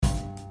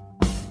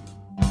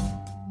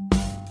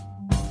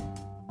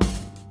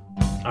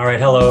All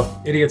right,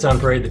 hello. Idiots on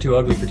Parade, the Too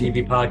Ugly for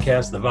TV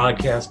podcast, the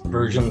vodcast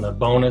version, the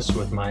bonus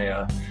with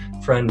my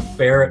friend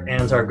Barrett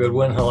Anzar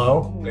Goodwin.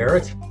 Hello,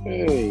 Barrett.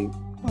 Hey,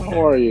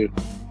 how are you?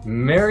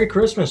 Merry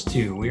Christmas to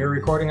you. We are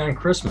recording on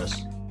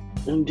Christmas.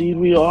 Indeed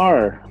we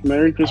are.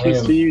 Merry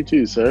Christmas to you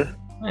too, sir.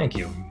 Thank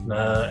you.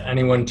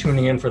 Anyone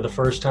tuning in for the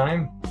first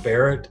time,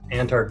 Barrett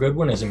Anzar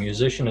Goodwin is a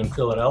musician in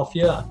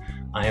Philadelphia.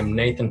 I am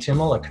Nathan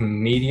Timmel, a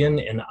comedian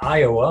in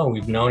Iowa.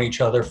 We've known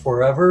each other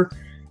forever,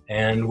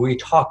 and we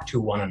talk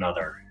to one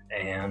another.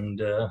 And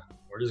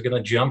we're just going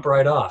to jump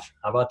right off.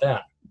 How about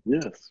that?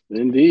 Yes,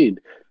 indeed.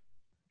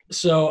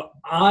 So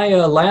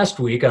last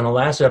week on the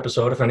last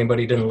episode, if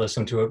anybody didn't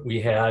listen to it,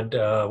 we had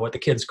what the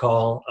kids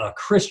call a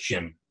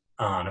Christian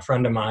on, a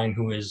friend of mine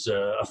who is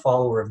a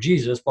follower of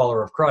Jesus,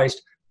 follower of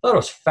Christ. I thought it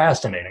was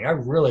fascinating. I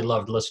really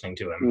loved listening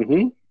to him.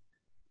 Mm-hmm.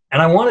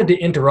 And I wanted to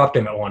interrupt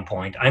him at one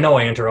point. I know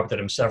I interrupted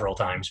him several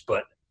times,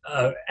 but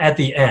at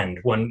the end,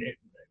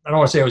 I don't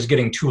want to say it was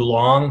getting too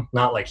long,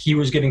 not like he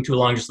was getting too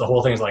long, just the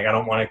whole thing is like, I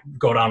don't want to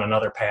go down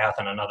another path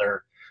and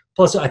another.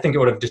 Plus, I think it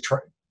would have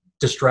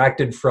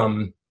distracted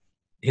from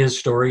his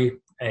story.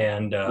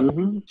 And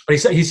but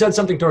he said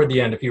something toward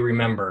the end, if you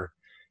remember.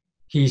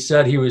 He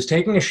said he was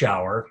taking a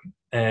shower,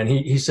 and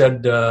he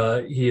said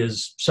he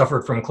has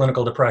suffered from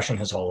clinical depression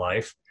his whole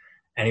life.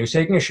 And he was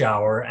taking a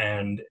shower,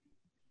 and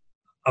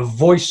a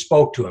voice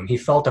spoke to him. He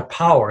felt a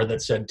power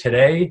that said,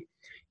 today,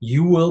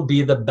 you will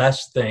be the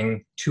best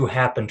thing to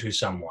happen to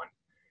someone.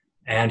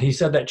 And he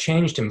said that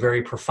changed him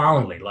very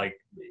profoundly. Like,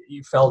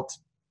 he felt,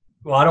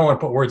 well, I don't want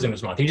to put words in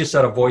his mouth. He just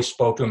said a voice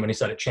spoke to him, and he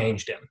said it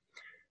changed him.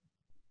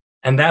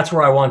 And that's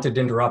where I wanted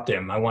to interrupt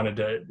him.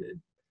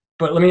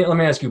 But let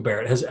me ask you,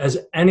 Barrett, has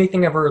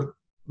anything ever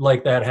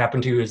like that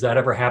happened to you? Has that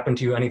ever happened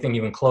to you? Anything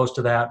even close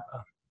to that?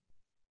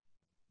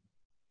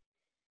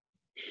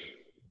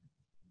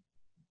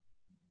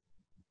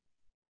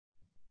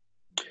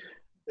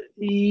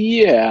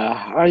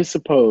 Yeah, I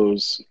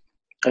suppose.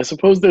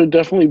 There are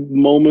definitely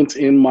moments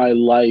in my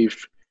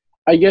life.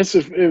 I guess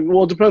it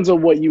depends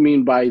on what you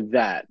mean by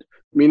that.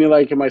 Meaning,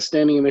 like, am I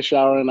standing in the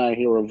shower and I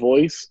hear a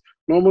voice?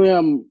 Normally,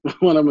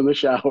 when I'm in the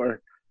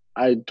shower,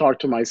 I talk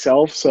to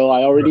myself, so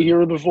I already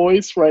hear the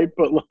voice, right?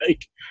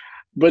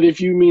 But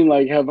if you mean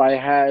like, have I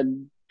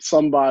had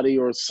somebody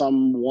or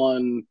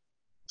someone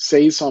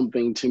say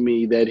something to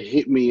me that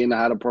hit me and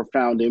had a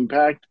profound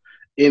impact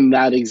in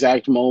that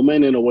exact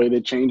moment in a way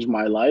that changed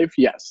my life?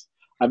 Yes,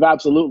 I've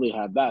absolutely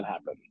had that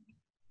happen.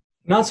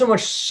 Not so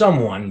much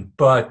someone,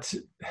 but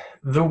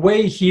the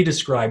way he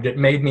described it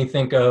made me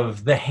think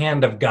of the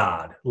hand of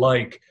God.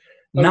 Like,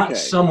 not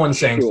someone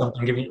saying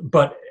something,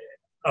 but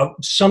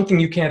something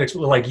you can't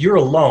explain. Like, you're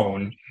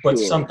alone, but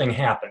something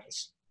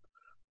happens.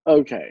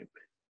 Okay.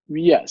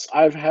 Yes,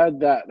 I've had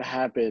that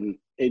happen.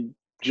 It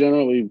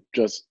generally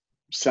just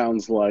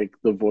sounds like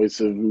the voice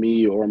of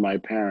me or my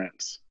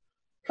parents.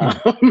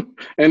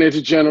 And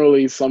it's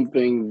generally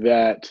something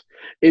that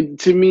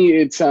to me,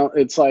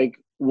 it's like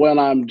when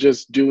I'm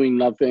just doing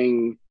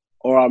nothing,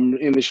 or I'm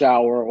in the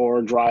shower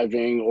or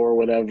driving or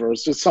whatever.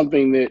 It's just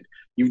something that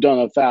you've done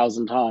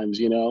 1,000 times,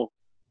 you know?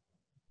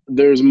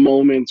 There's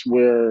moments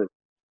where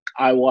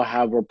I will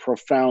have a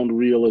profound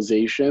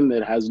realization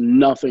that has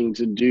nothing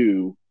to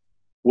do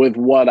with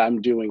what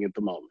I'm doing at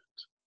the moment.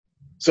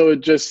 So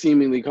it just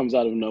seemingly comes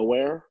out of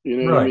nowhere, you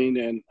know what I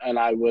mean? And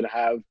I would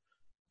have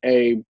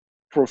a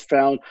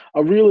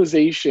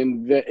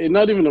realization that,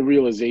 not even a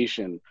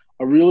realization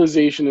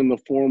in the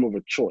form of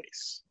a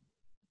choice.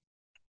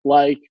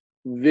 Like,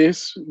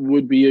 this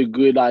would be a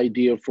good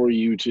idea for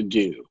you to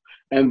do.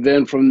 And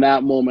then from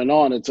that moment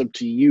on, it's up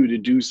to you to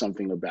do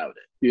something about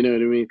it. You know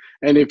what I mean?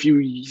 And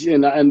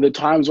and the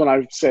times when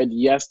I've said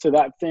yes to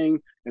that thing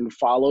and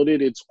followed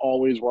it, it's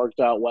always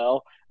worked out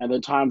well. And the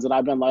times that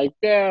I've been like,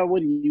 yeah,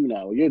 what do you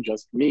know? You're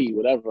just me,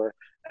 whatever.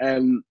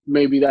 And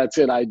maybe that's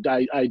it. I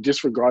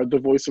disregard the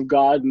voice of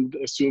God and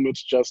assume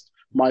it's just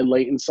my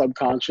latent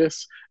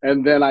subconscious.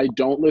 And then I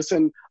don't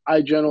listen.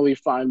 I generally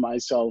find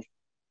myself,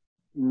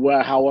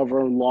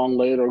 however long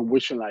later,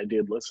 wishing I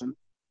did listen.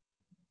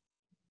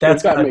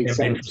 That makes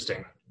sense.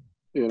 Interesting.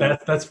 You know?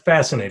 That's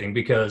fascinating,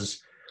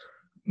 because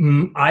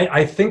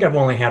I think I've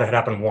only had it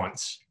happen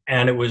once,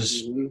 and it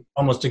was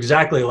almost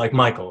exactly like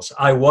Michael's.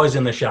 I was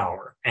in the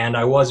shower, and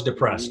I was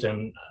depressed,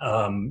 and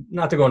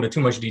not to go into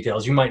too much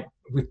details,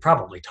 we've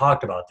probably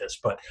talked about this,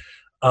 but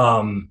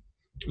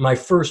my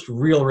first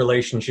real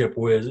relationship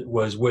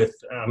was with,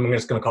 I'm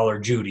just going to call her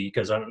Judy,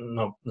 because I'm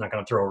not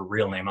going to throw her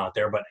real name out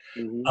there, but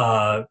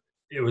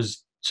it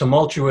was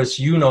tumultuous.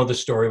 You know the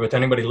story, but to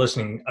anybody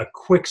listening, a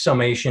quick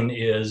summation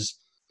is,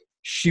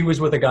 she was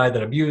with a guy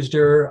that abused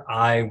her.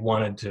 I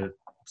wanted to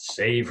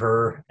save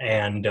her,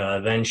 and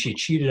then she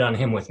cheated on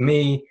him with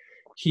me.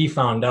 He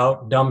found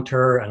out, dumped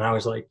her, and I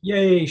was like,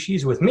 yay,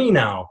 she's with me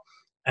now.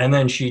 And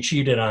then she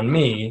cheated on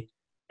me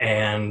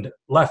and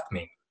left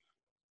me.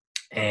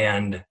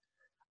 And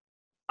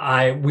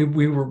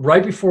we were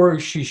right before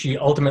she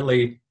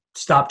ultimately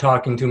stopped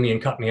talking to me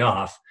and cut me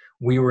off.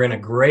 we were in a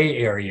gray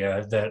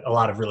area that a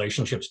lot of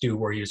relationships do,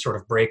 where you sort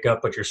of break up,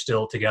 but you're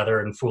still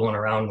together and fooling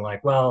around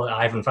like, well,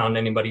 I haven't found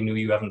anybody new.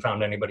 You haven't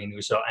found anybody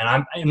new. So, and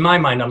I'm in my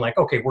mind, I'm like,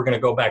 okay, we're going to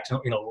go back to,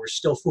 we're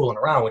still fooling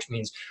around, which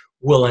means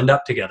we'll end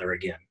up together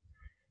again.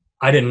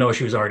 I didn't know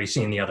she was already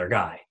seeing the other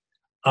guy.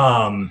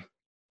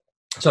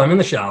 So I'm in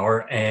the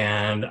shower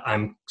and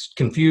I'm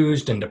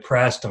confused and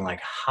depressed and like,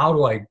 how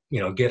do I,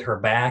 get her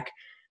back?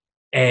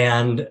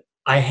 And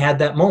I had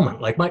that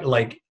moment,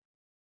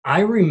 I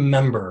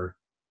remember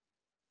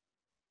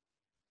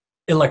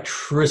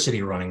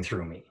electricity running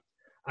through me.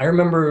 I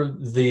remember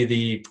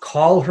the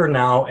call her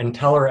now and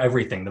tell her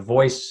everything. The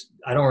voice,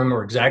 I don't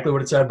remember exactly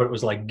what it said, but it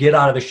was like, get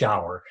out of the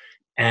shower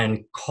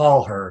and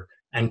call her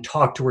and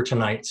talk to her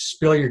tonight.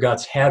 Spill your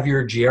guts, have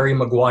your Jerry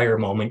Maguire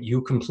moment.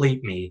 You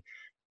complete me.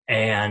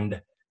 And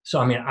so,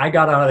 I mean, I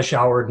got out of the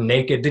shower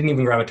naked, didn't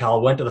even grab a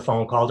towel, went to the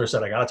phone, called her,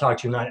 said, I got to talk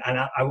to you tonight. And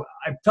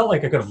I felt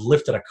like I could have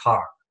lifted a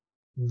car.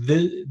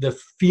 The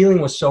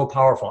feeling was so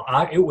powerful.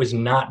 It was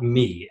not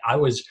me. I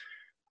was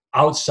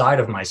outside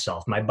of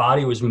myself. My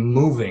body was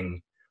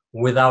moving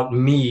without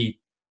me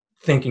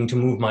thinking to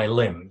move my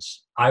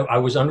limbs. I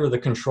was under the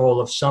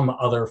control of some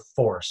other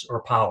force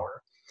or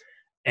power.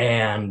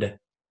 And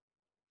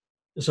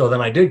so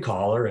then I did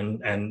call her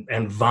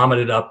and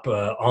vomited up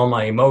all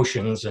my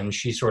emotions. And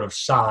she sort of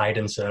sighed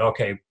and said,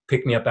 okay,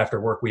 pick me up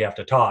after work. We have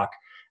to talk.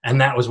 And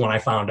that was when I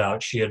found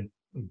out she had,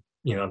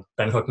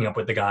 been hooking up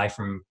with the guy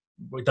from,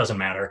 it doesn't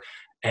matter.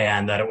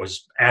 And that it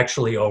was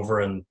actually over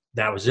and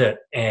that was it.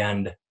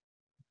 And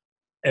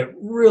it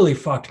really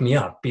fucked me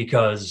up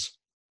because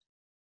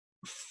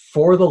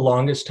for the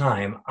longest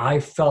time, I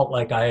felt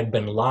like I had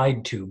been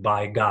lied to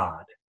by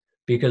God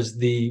because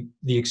the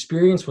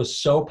experience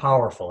was so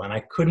powerful and I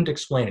couldn't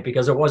explain it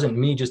because it wasn't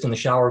me just in the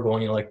shower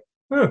going,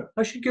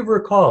 I should give her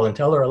a call and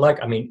tell her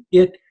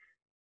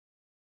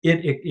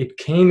it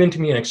came into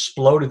me and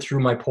exploded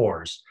through my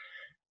pores.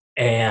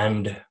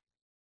 And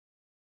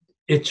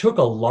it took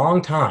a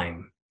long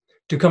time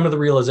to come to the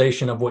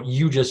realization of what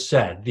you just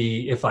said.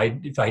 If I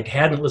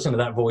hadn't listened to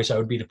that voice, I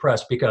would be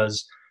depressed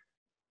because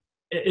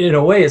in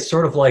a way it's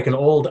sort of like an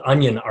old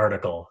Onion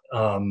article.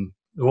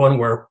 The one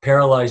where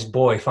paralyzed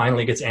boy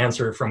finally gets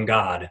answer from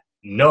God.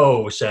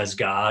 No, says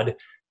God.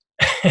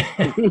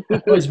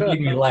 It always made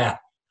me laugh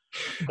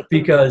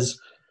because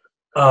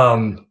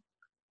what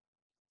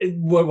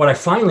I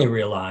finally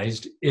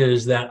realized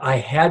is that I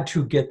had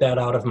to get that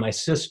out of my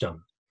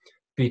system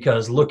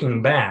because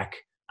looking back,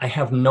 I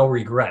have no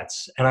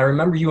regrets. And I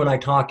remember you and I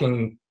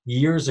talking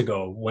years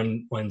ago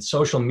when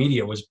social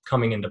media was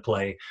coming into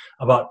play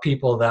about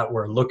people that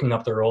were looking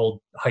up their old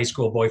high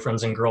school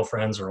boyfriends and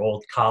girlfriends or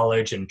old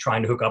college and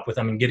trying to hook up with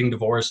them and getting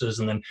divorces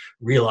and then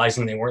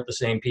realizing they weren't the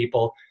same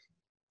people.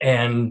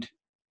 And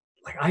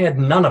like I had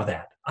none of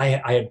that. I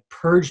had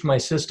purged my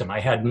system. I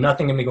had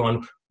nothing in me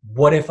going,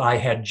 what if I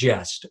had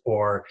just,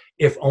 or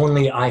if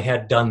only I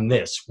had done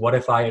this, what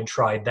if I had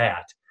tried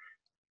that?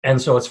 And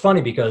so it's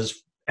funny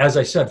because, as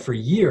I said, for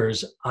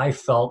years, I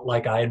felt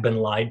like I had been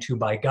lied to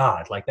by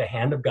God, like the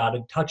hand of God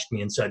had touched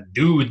me and said,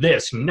 do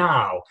this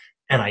now.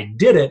 And I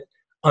did it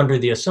under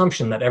the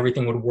assumption that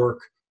everything would work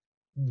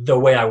the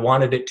way I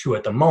wanted it to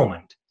at the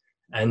moment.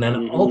 And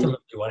then ultimately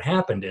what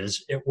happened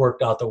is it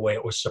worked out the way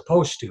it was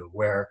supposed to,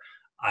 where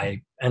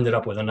I ended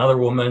up with another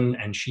woman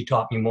and she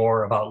taught me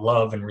more about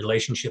love and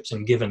relationships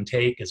and give and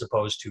take as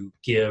opposed to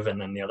give and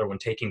then the other one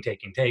taking,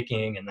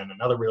 and then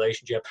another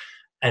relationship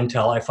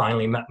until I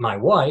finally met my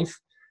wife.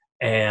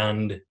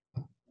 And,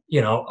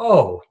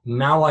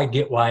 now I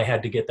get why I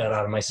had to get that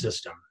out of my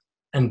system.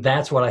 And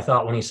that's what I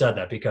thought when he said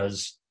that,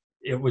 because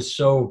it was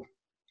so,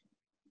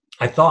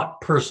 I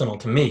thought, personal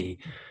to me.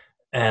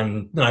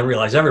 And then I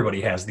realized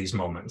everybody has these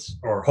moments,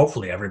 or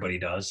hopefully everybody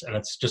does. And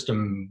it's just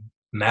a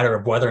matter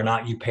of whether or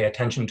not you pay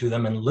attention to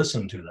them and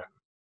listen to them.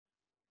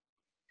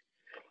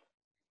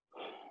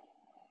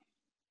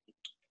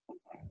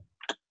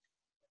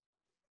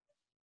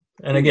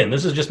 And again,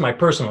 this is just my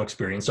personal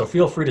experience, so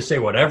feel free to say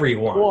whatever you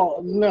want.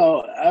 Well,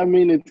 no, I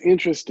mean, it's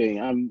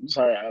interesting. I'm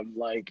sorry. I'm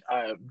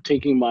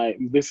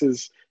taking this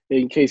is,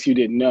 in case you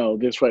didn't know,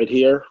 this right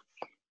here.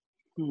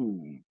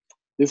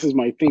 This is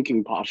my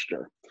thinking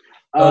posture.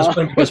 It's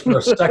funny because for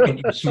a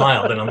second you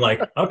smiled and I'm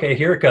like, okay,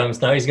 here it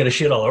comes. Now he's going to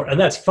shit all over. And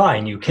that's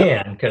fine. You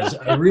can, because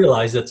I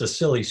realize it's a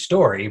silly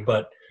story,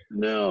 but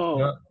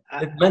no,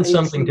 it meant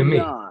something to me.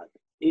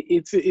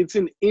 It's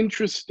an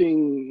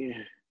interesting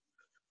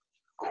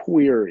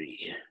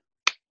query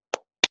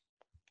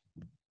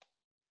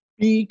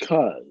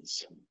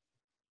because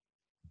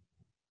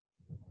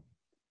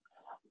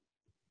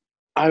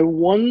I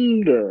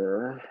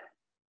wonder.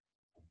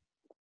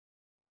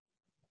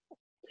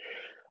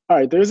 All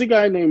right, there's a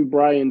guy named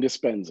Brian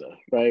Dispenza,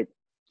 right?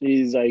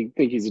 I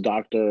think he's a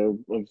doctor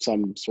of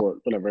some sort,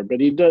 whatever. But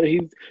he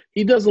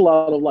does a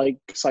lot of like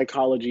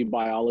psychology,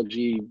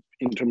 biology,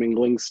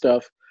 intermingling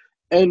stuff.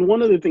 And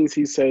one of the things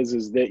he says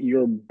is that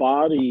your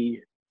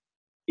body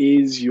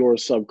is your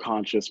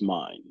subconscious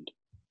mind,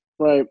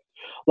 right?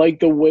 Like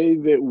the way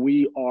that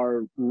we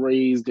are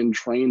raised and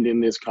trained in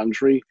this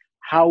country,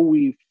 how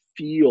we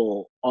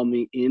feel on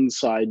the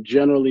inside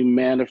generally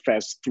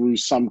manifests through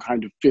some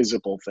kind of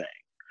physical thing,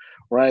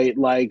 right?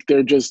 Like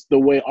they're just the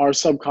way our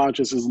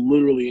subconscious is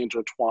literally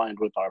intertwined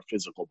with our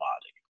physical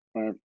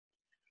body, right?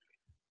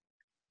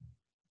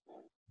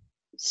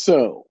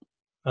 So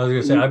I was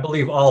going to say, I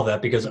believe all of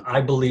that because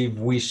I believe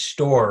we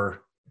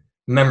store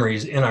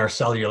memories in our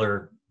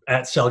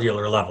at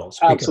cellular levels.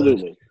 Because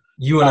absolutely,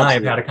 you and I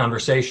have absolutely. had a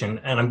conversation,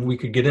 and we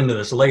could get into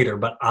this later,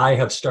 but I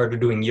have started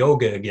doing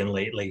yoga again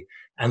lately.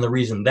 And the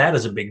reason that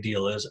is a big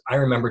deal is I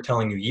remember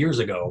telling you years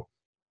ago,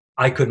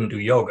 I couldn't do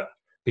yoga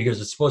because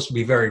it's supposed to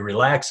be very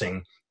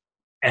relaxing.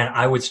 And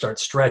I would start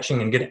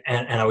stretching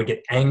and I would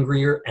get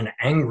angrier and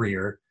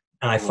angrier.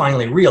 And I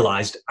finally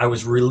realized I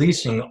was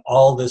releasing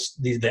all the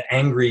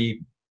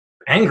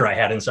anger I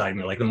had inside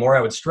me. Like the more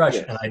I would stretch,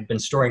 Yes. and I'd been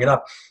storing it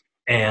up.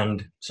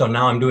 And so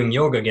now I'm doing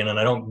yoga again and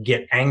I don't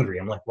get angry.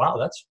 I'm like, wow,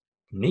 that's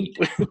neat.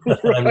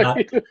 I'm not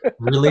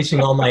releasing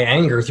all my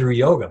anger through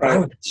yoga. But I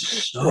would get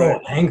so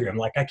angry. I'm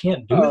like, I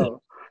can't do this.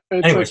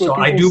 It's Anyway, like when so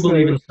I people do say,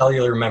 believe in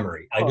cellular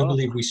memory. I do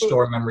believe we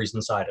store memories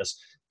inside us.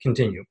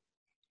 Continue.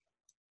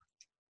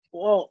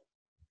 well,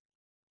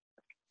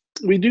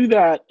 we do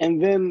that,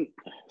 and then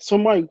so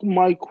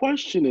my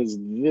question is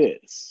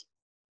this.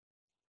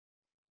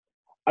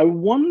 I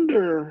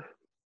wonder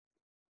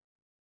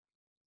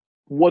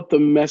what the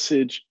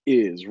message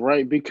is,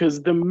 right?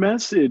 Because the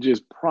message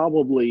is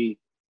probably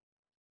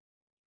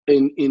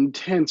an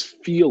intense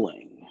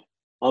feeling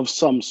of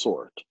some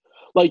sort.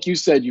 Like you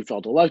said, you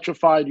felt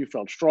electrified, you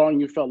felt strong,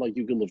 you felt like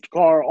you could lift a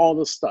car, all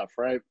this stuff,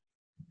 right?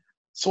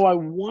 So I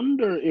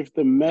wonder if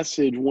the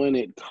message, when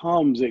it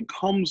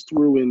comes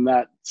through in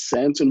that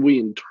sense and we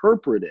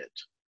interpret it.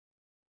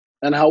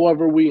 And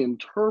however we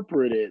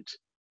interpret it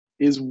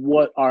is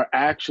what our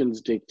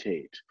actions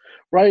dictate,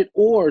 right?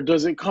 Or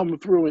does it come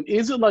through and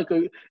is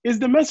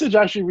the message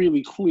actually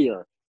really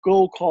clear?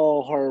 Go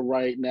call her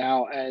right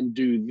now and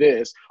do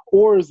this.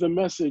 Or is the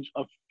message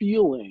a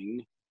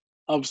feeling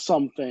of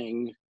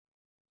something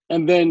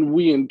and then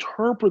we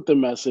interpret the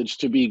message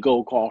to be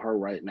go call her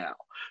right now?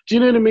 Do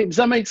you know what I mean? Does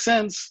that make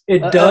sense? It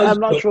does. I'm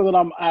not sure that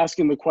I'm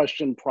asking the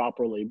question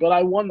properly, but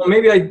I wonder. Well,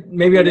 maybe I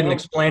didn't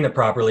explain it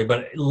properly,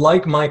 but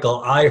like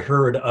Michael, I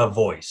heard a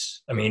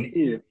voice. I mean,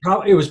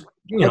 Yeah. it was,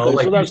 Okay,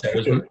 like so you that's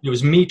said, good. it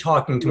was me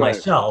talking to Right.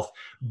 myself,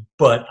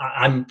 but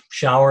I'm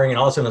showering and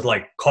all of a sudden it's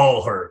like,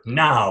 call her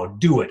now,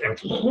 do it. And,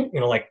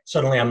 like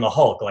suddenly I'm the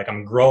Hulk, like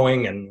I'm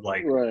growing and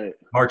like Right.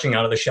 marching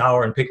out of the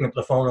shower and picking up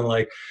the phone and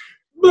like,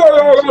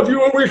 if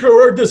you we should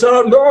work this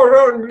out.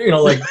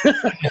 Like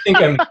I think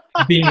I'm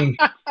being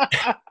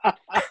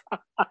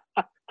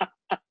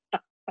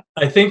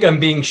I think I'm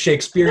being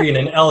Shakespearean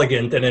and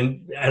elegant, and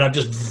I'm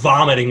just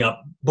vomiting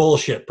up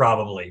bullshit.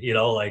 Probably,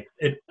 like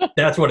it.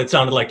 That's what it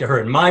sounded like to her.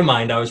 In my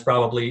mind, I was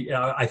probably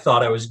I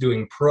thought I was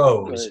doing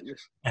prose,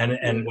 Right.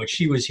 and what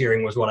she was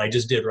hearing was what I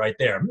just did right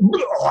there.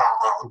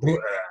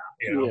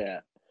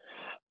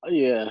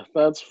 Yeah,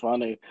 that's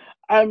funny.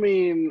 I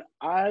mean,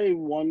 I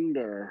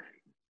wonder.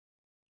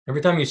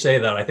 Every time you say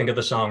that, I think of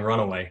the song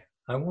 "Runaway."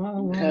 I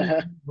want.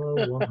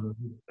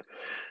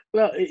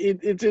 Well,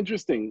 it's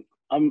interesting.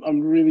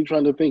 I'm really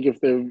trying to think if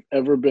there've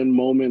ever been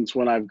moments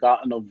when I've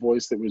gotten a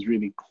voice that was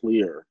really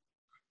clear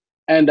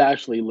and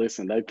actually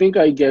listened. I think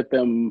I get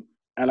them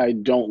and I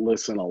don't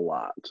listen a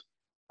lot.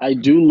 I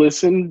do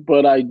listen,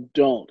 but I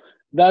don't.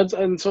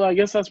 And so I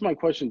guess that's my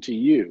question to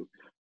you.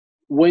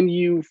 When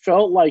you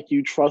felt like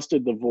you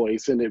trusted the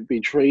voice and it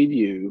betrayed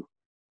you,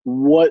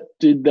 what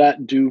did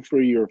that do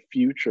for your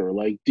future?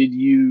 Like, did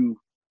you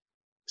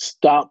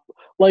stop?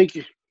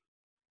 Like,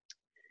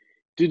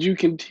 did you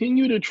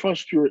continue to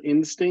trust your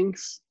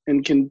instincts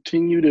and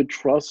continue to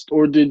trust,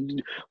 or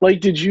did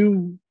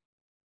you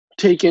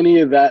take any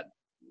of that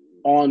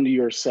on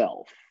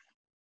yourself?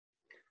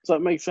 Does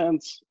that make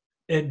sense?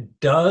 It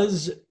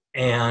does,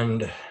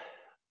 and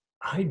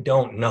I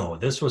don't know.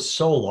 This was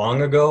so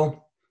long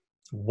ago.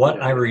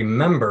 What I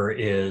remember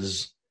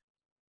is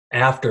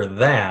after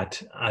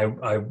that,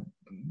 I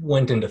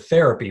went into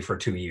therapy for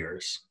 2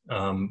 years.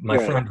 My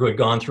friend who had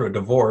gone through a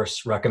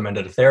divorce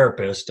recommended a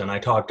therapist, and I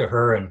talked to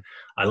her, and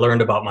I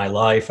learned about my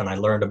life, and I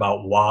learned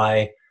about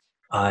why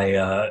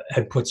I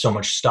had put so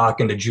much stock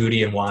into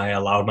Judy and why I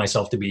allowed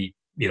myself to be,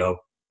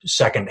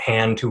 second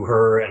hand to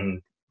her, and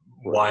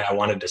why I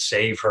wanted to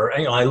save her.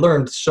 I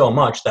learned so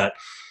much that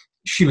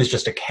she was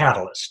just a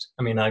catalyst.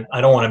 I mean,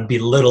 I don't want to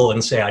belittle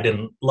and say I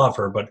didn't love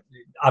her, but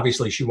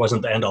obviously she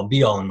wasn't the end all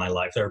be all in my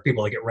life. There are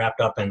people that get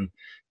wrapped up in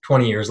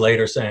 20 years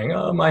later saying,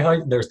 oh, my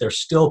height, they're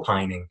still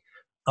pining.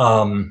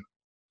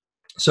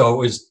 So it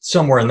was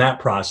somewhere in that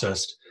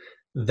process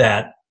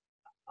that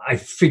I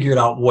figured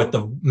out what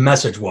the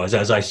message was,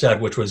 as I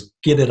said, which was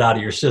get it out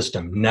of your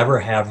system. Never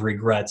have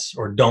regrets,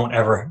 or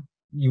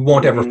you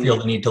won't ever feel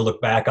the need to look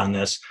back on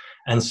this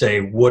and say,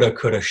 woulda,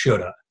 coulda,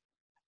 shoulda.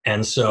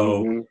 And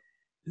so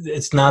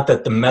it's not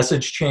that the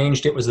message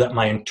changed, it was that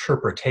my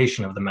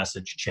interpretation of the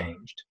message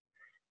changed.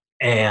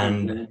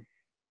 And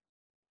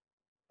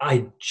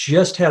I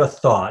just had a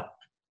thought,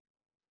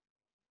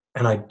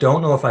 and I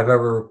don't know if I've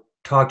ever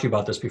talked to you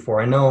about this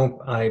before. I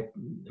know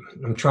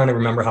I'm trying to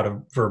remember how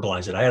to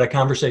verbalize it. I had a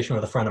conversation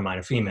with a friend of mine,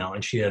 a female,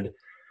 and she had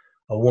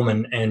a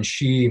woman, and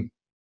she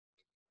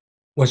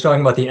was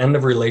talking about the end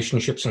of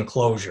relationships and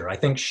closure. I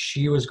think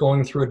she was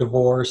going through a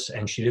divorce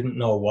and she didn't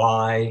know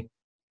why.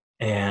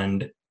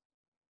 And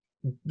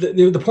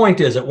the point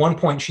is, at one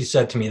point she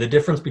said to me, the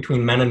difference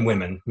between men and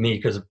women, me,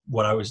 because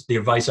the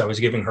advice I was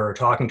giving her,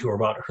 talking to her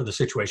about the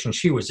situation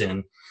she was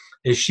in,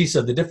 is she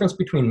said the difference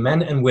between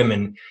men and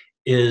women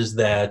is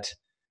that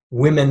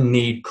women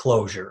need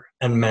closure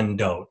and men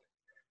don't.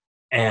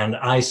 And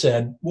I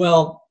said,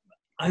 well,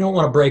 I don't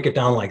want to break it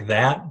down like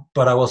that,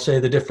 but I will say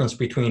the difference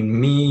between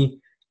me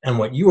and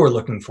what you are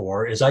looking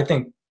for is I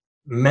think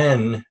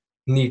men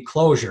need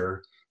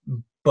closure,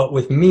 but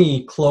with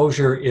me,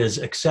 closure is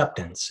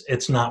acceptance.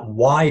 It's not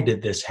why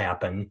did this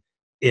happen,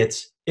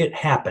 it's it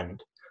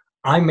happened.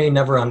 I may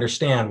never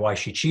understand why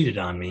she cheated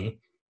on me,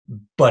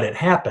 but it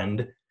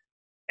happened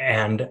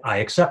and I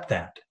accept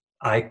that.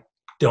 I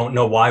don't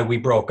know why we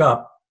broke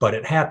up, but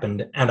it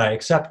happened and I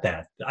accept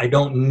that. I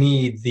don't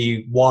need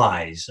the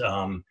whys.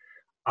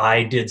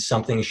 I did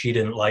something she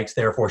didn't like,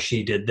 therefore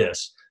she did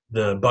this.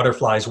 The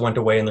butterflies went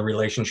away in the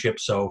relationship,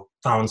 so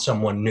found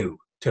someone new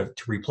to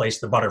replace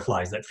the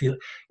butterflies that feel,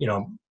 you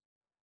know,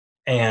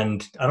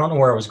 and I don't know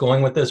where I was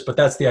going with this, but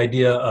that's the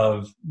idea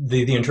of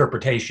the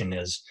interpretation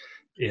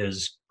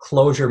is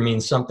closure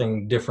means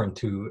something different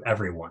to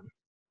everyone.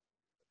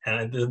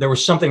 And there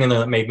was something in there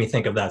that made me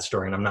think of that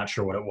story, and I'm not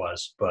sure what it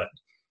was, but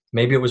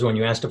maybe it was when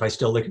you asked if I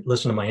still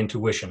listen to my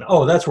intuition.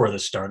 Oh, that's where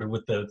this started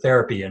with the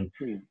therapy. And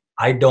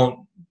I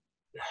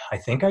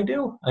think I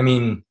do. I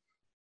mean,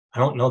 I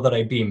don't know that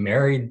I'd be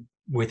married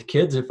with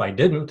kids if I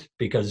didn't,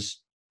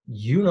 because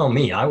you know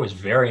me, I was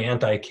very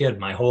anti-kid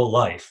my whole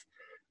life,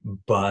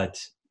 but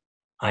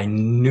I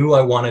knew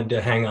I wanted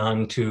to hang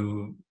on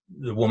to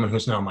the woman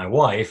who's now my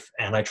wife,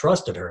 and I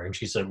trusted her. And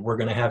she said, we're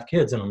going to have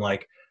kids. And I'm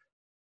like,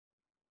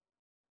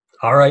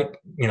 all right,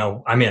 you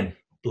know, I'm in.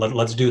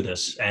 Let's do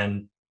this.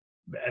 And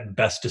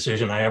best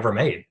decision I ever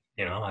made.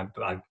 You know,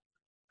 I'm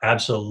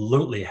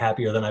absolutely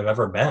happier than I've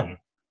ever been.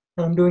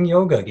 And I'm doing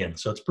yoga again,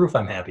 so it's proof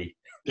I'm happy.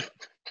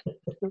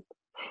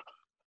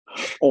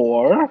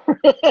 Or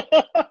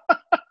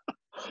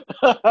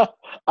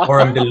or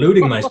I'm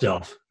deluding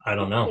myself. I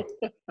don't know.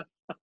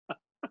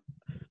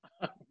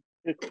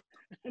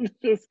 It's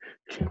just,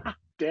 God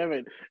damn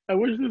it. I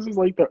wish this was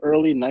like the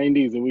early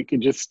 90s and we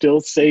could just still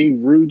say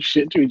rude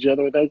shit to each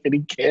other without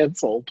getting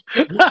canceled.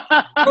 You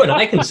and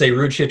I can say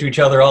rude shit to each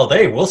other all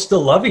day. We'll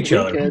still love each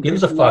other. Who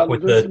gives a fuck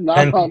with the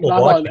 10 people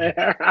watching? On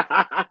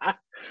air.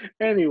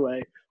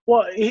 Anyway,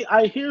 well,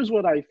 here's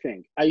what I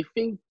think. I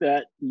think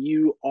that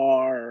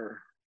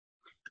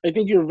I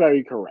think you're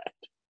very correct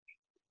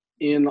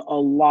in a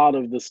lot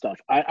of the stuff.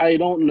 I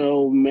don't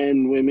know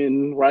men,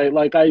 women, right?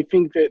 Like, I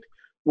think that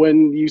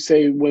when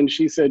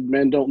she said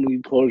men don't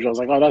need closure, I was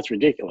like, oh, that's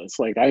ridiculous.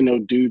 Like, I know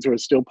dudes who are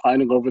still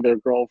pining over their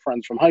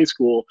girlfriends from high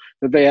school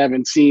that they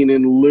haven't seen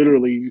in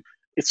literally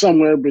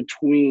somewhere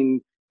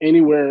between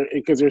anywhere,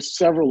 because there's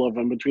several of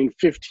them, between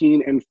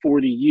 15 and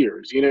 40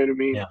 years. You know what I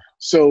mean? Yeah.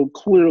 So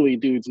clearly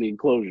dudes need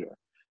closure.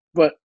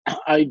 But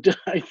I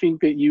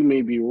think that you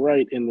may be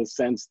right in the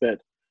sense that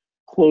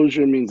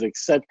closure means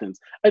acceptance.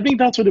 I think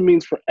that's what it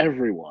means for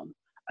everyone.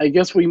 I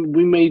guess we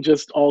may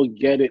just all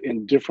get it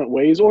in different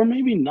ways, or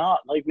maybe not.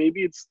 Like,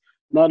 maybe it's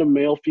not a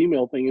male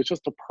female thing. It's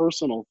just a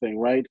personal thing,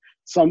 right?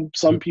 Some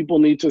people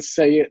need to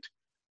say it,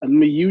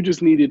 and you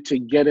just needed to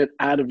get it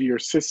out of your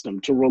system,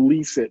 to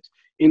release it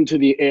into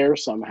the air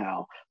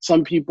somehow.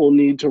 Some people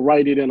need to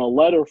write it in a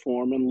letter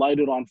form and light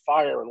it on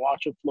fire and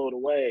watch it float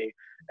away.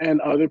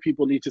 And other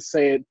people need to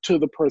say it to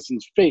the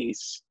person's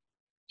face.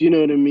 Do you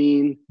know what I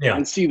mean? Yeah.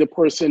 And see the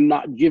person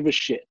not give a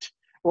shit,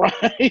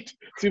 right?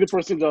 See the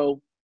person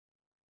go,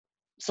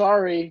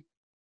 sorry,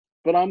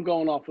 but I'm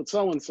going off with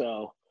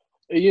so-and-so.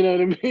 You know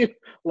what I mean?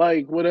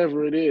 Like,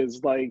 whatever it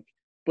is, like,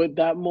 but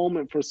that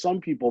moment for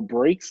some people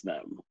breaks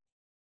them,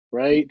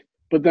 right?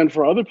 But then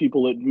for other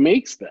people, it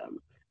makes them.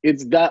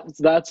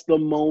 That's the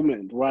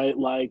moment, right?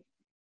 Like,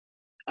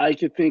 I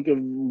could think of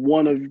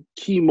one of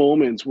key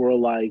moments where,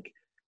 like,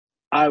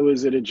 I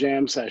was at a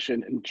jam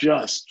session and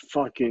just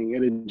fucking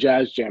at a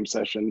jazz jam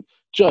session,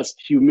 just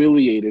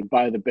humiliated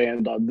by the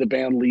band. The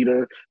band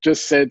leader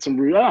just said some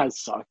rude, I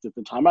sucked at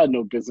the time. I had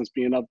no business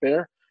being up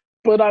there,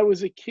 but I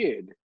was a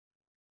kid.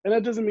 And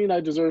that doesn't mean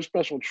I deserve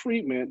special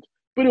treatment,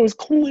 but it was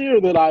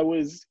clear that I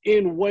was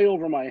in way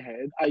over my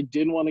head. I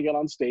didn't want to get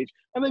on stage.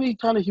 And then he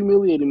kind of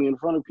humiliated me in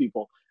front of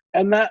people.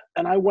 And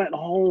I went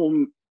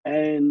home,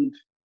 and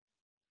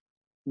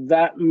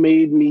that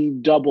made me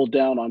double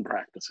down on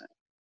practicing.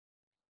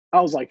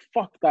 I was like,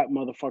 fuck that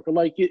motherfucker.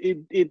 Like,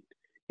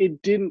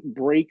 it didn't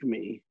break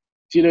me.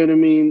 Do you know what I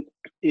mean?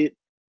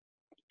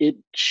 It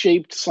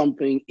shaped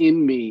something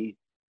in me.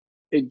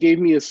 It gave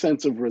me a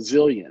sense of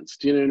resilience.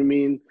 Do you know what I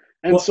mean?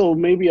 And so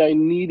maybe I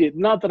needed,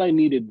 not that I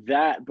needed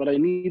that, but I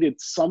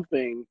needed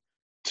something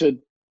to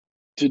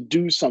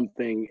do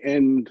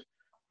something.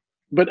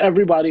 But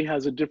everybody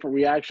has a different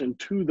reaction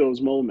to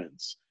those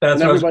moments. That's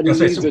and what everybody I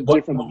was needs say. So a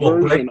different what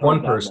will version break one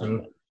of that person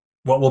moment.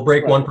 What will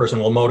break Right. one person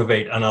will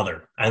motivate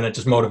another, and that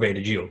just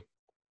motivated you.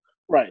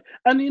 Right.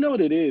 And you know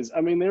what it is?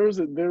 I mean, there's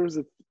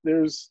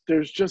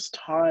just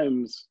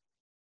times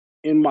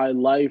in my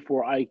life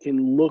where I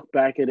can look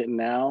back at it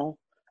now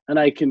and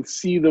I can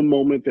see the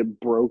moment that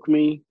broke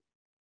me.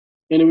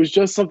 And it was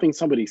just something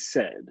somebody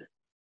said.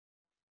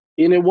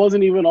 And it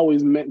wasn't even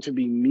always meant to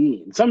be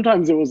mean.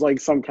 Sometimes it was like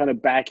some kind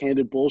of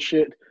backhanded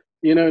bullshit,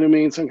 you know what I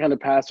mean? Some kind of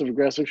passive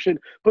aggressive shit.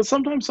 But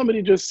sometimes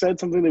somebody just said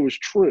something that was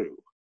true.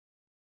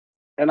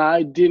 And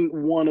I didn't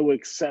want to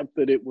accept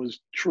that it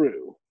was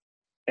true.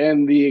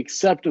 And the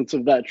acceptance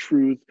of that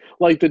truth,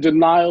 like the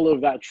denial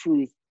of that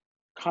truth,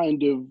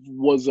 kind of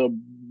was a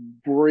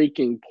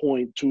breaking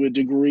point to a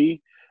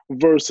degree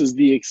versus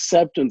the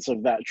acceptance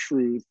of that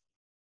truth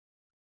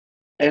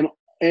and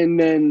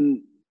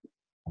then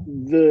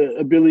the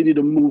ability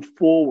to move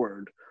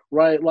forward,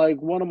 right?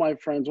 Like one of my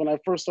friends, when I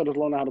first started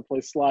learning how to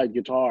play slide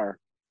guitar,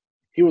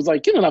 he was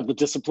like, you don't have the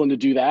discipline to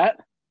do that.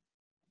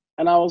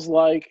 And I was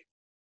like,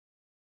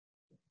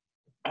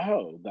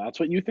 oh, that's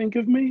what you think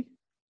of me?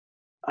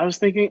 I was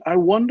thinking, I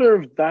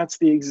wonder if that's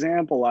the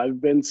example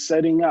I've been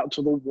setting out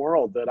to the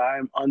world, that I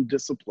am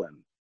undisciplined.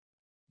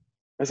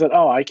 I said,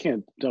 oh, I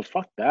can't, no,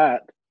 fuck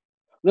that.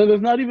 Then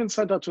it's not even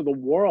sent out to the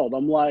world.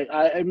 I'm like,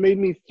 it made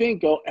me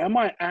think, oh, am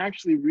I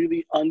actually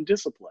really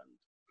undisciplined?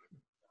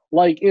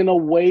 Like in a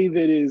way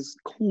that is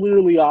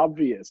clearly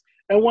obvious.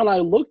 And when I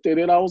looked at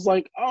it, I was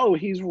like, oh,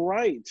 he's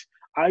right.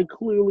 I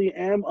clearly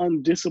am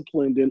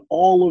undisciplined in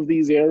all of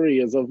these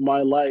areas of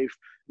my life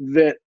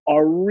that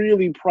are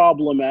really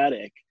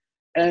problematic.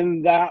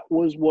 And that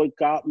was what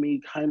got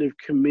me kind of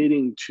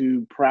committing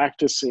to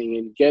practicing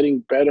and getting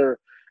better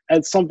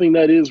at something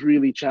that is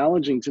really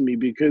challenging to me,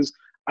 because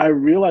I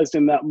realized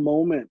in that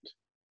moment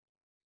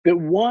that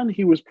one,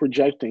 he was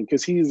projecting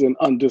because he's an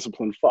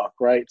undisciplined fuck,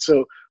 right?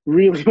 So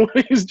really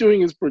what he's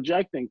doing is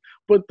projecting.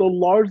 But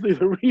largely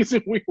the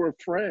reason we were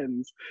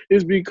friends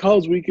is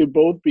because we could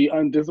both be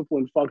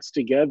undisciplined fucks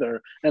together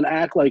and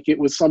act like it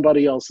was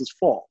somebody else's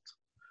fault.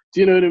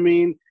 Do you know what I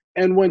mean?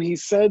 And when he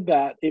said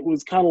that, it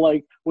was kind of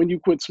like when you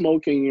quit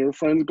smoking, your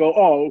friends go,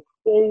 oh,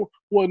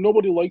 well,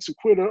 nobody likes a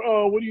quitter.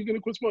 Oh, what are you going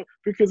to quit smoking?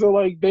 Because they're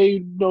like,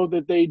 they know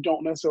that they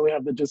don't necessarily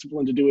have the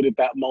discipline to do it at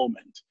that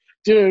moment.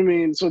 Do you know what I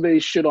mean? So they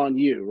shit on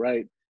you,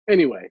 right?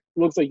 Anyway,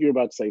 looks like you're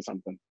about to say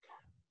something.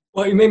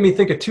 Well, you made me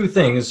think of two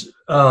things.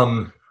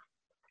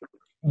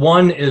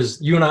 One is,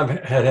 you and I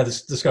have had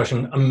this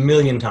discussion a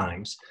million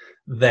times,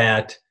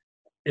 that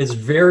it's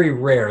very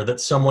rare that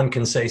someone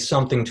can say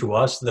something to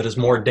us that is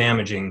more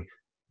damaging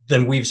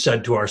than we've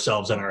said to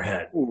ourselves in our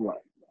head. Right.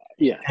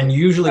 Yeah. And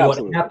usually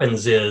Absolutely. what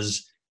happens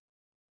is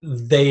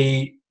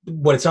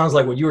what it sounds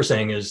like what you were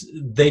saying is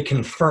they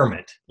confirm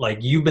it. Like,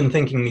 you've been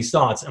thinking these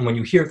thoughts, and when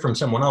you hear it from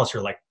someone else,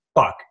 you're like,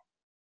 fuck,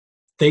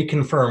 they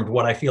confirmed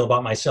what I feel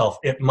about myself.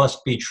 It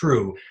must be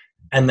true.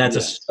 And that's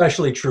Yes.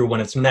 especially true when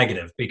it's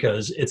negative,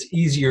 because it's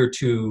easier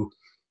to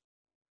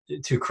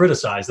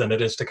criticize than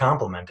it is to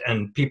compliment.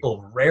 And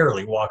people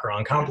rarely walk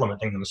around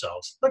complimenting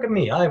themselves. Look at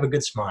me, I have a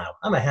good smile,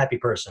 I'm a happy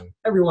person,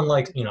 everyone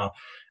likes,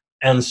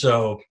 and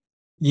so,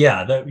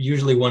 yeah, that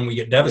usually when we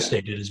get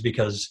devastated is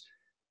because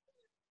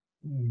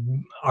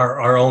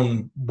our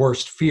own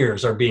worst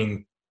fears are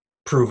being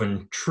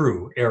proven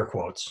true, air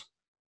quotes.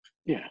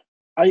 Yeah.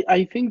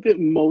 I think that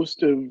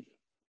most of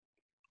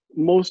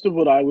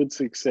what I would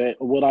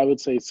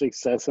say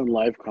success in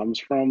life comes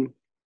from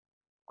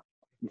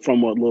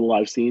what little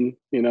I've seen,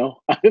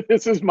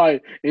 This is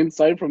my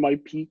insight from my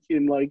peek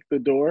in like the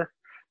door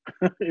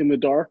in the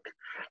dark.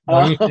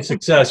 When you say Um,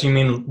 success, you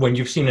mean when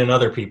you've seen in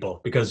other people,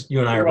 because you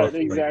and I are right, both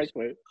failures.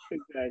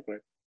 exactly.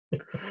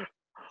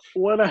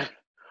 What I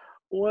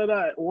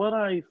what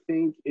I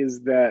think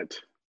is that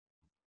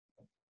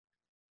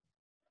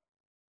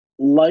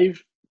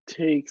life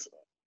takes.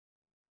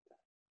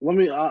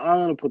 I'm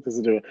gonna put this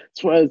into it.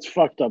 It's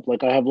fucked up.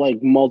 Like I have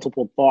like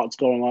multiple thoughts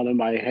going on in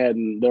my head,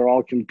 and they're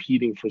all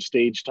competing for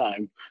stage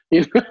time.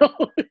 You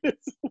know,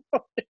 because I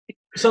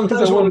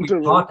Sometimes when wanted we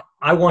to. talk,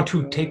 I want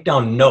to take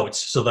down notes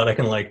so that I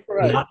can like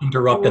Right, not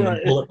interrupt and then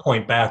right, bullet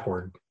point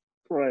backward.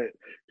 right.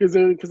 Because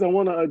I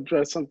want to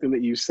address something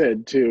that you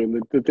said too,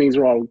 and the things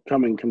are all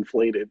coming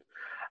conflated.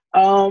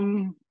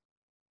 Um,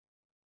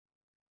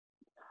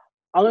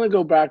 I'm gonna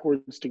go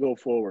backwards to go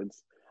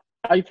forwards.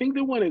 I think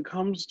that when it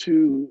comes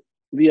to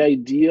the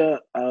idea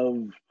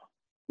of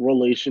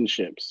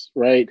relationships,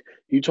 right?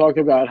 You talk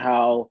about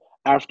how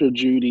after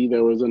Judy,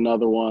 there was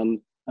another one,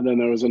 and then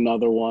there was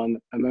another one,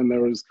 and then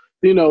there was,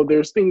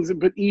 there's things,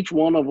 but each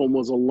one of them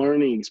was a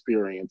learning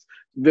experience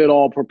that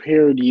all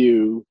prepared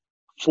you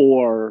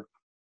for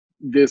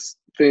this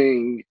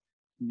thing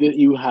that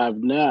you have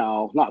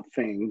now, not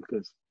thing,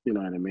 because you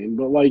know what I mean,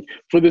 but like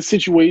for the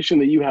situation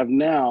that you have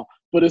now,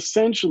 but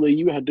essentially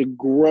you had to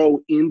grow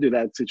into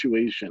that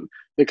situation.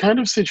 The kind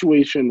of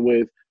situation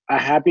with a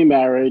happy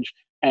marriage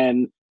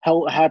and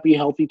happy,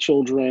 healthy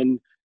children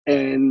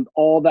and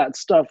all that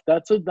stuff,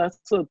 that's a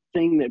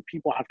thing that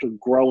people have to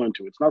grow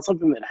into. It's not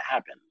something that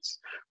happens,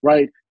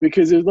 right?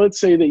 Because let's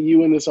say that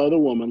you and this other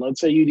woman,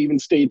 let's say you'd even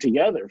stayed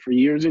together for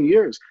years and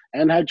years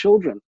and had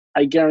children.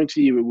 I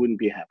guarantee you it wouldn't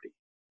be happy.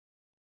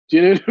 Do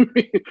you know what I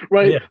mean?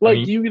 Right? Yeah, I Like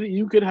mean,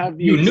 you could have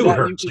the you knew exact,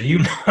 her, you so could, you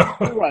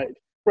know. right,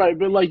 right,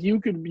 but like you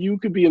could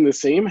be in the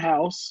same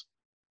house,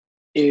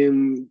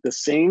 in the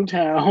same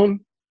town,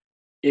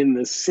 in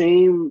the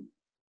same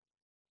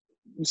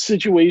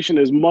situation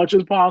as much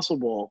as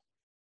possible,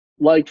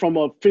 like from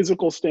a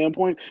physical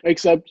standpoint,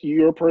 except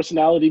your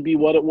personality be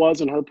what it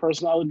was and her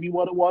personality be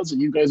what it was,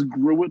 and you guys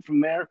grew it from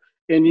there,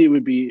 and it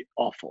would be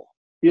awful.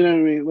 You know what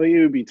I mean? Like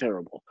it would be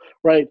terrible,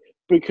 right?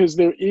 Because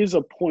there is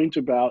a point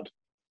about,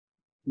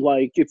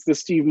 like, it's the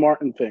Steve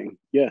Martin thing.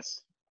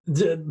 Yes,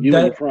 you and your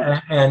That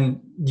friend. and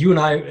you and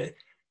I,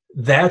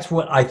 that's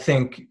what I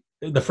think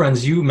the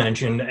friends you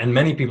mentioned and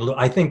many people do.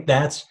 I think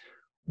that's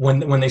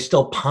when they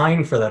still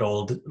pine for that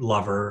old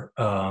lover,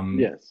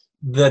 Yes.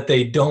 that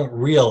they don't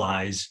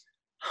realize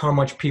how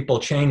much people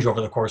change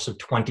over the course of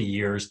 20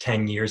 years,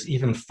 10 years,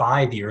 even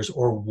 5 years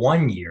or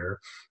 1 year.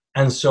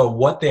 And so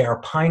what they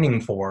are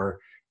pining for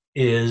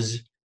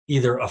is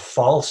either a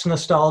false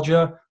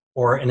nostalgia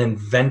or an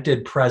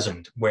invented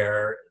present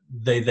where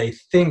they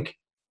think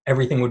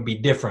everything would be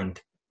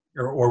different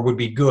or would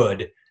be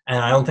good. And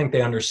I don't think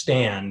they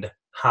understand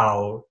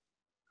how,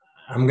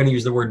 I'm going to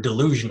use the word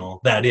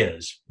delusional, that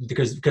is,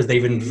 because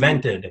they've Hmm.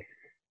 invented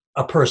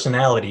a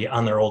personality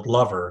on their old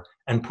lover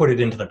and put it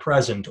into the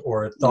present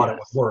or thought it would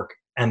Yes. work.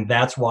 And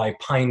that's why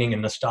pining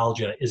and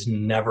nostalgia is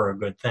never a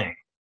good thing.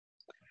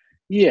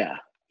 Yeah.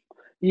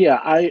 Yeah.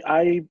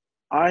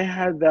 I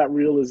had that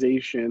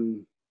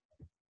realization,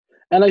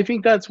 and I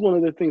think that's one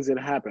of the things that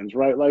happens,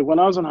 right? Like when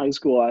I was in high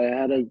school, I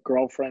had a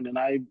girlfriend,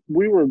 and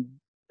we were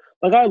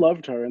like, I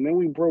loved her, and then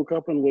we broke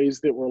up in ways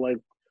that were like,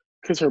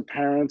 because her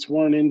parents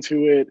weren't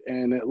into it,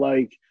 and it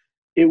Was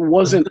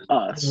wasn't this the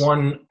us.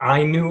 one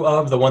I knew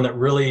of, the one that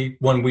really,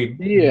 when we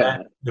met, Yeah,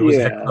 there was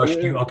that yeah,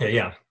 crushed you? Okay,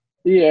 yeah.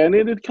 yeah, and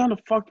it kind of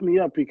fucked me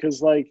up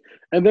because like,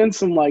 and then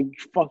some like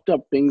fucked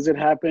up things that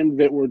happened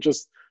that were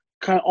just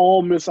kind of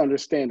all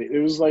misunderstanding. It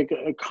was like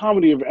a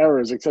comedy of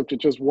errors, except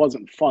it just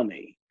wasn't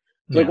funny.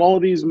 Like Yeah. all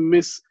these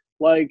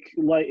like it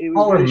was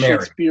Call her very Mary,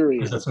 because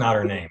Shakespearean. that's not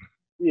her name.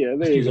 Yeah, there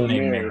Just you use the go,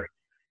 name Mary. Mary.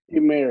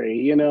 You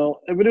Mary,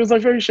 but it was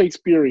like very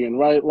Shakespearean,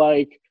 right?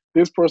 Like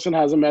this person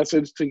has a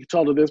message to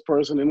tell to this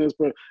person and this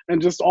person, and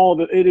just all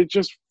that it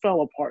just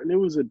fell apart, and it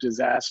was a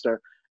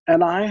disaster.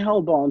 And I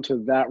held on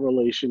to that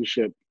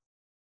relationship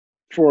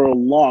for a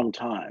long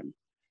time.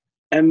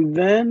 And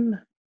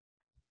then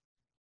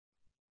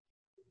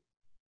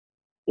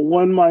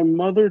when my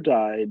mother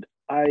died,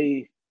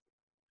 I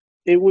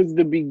it was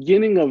the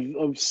beginning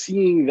of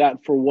seeing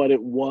that for what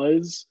it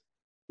was.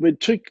 But it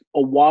took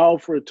a while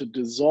for it to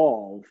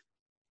dissolve.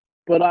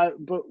 But I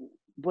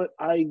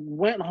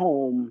went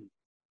home,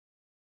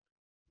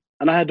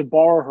 and I had to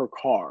borrow her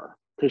car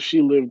because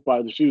she was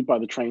by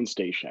the train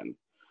station.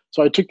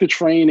 So I took the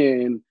train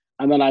in,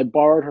 and then I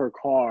borrowed her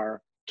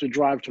car to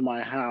drive to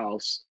my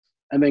house,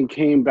 and then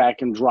came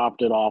back and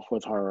dropped it off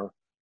with her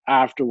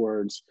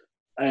afterwards.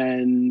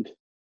 And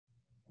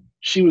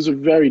she was a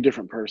very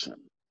different person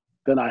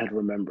than I had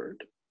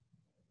remembered,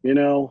 you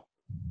know?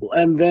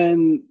 And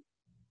then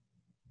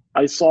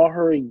I saw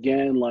her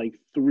again like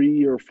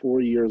 3 or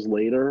 4 years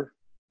later,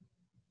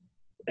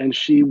 and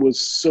she was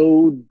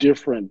so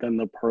different than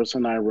the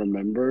person I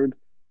remembered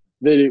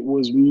that it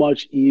was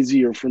much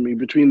easier for me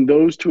between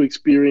those two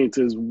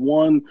experiences.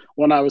 One,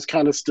 when I was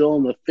kind of still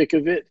in the thick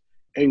of it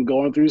and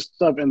going through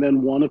stuff, and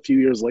then one a few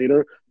years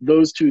later,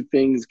 those two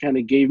things kind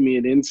of gave me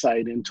an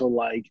insight into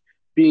like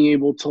being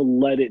able to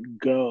let it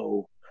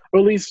go, or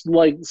at least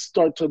like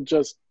start to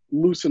just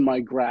loosen my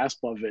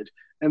grasp of it,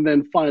 and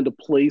then find a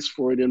place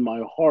for it in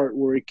my heart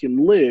where it can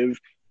live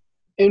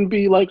and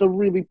be like a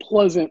really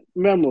pleasant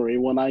memory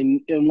when I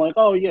am like,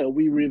 oh yeah,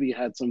 we really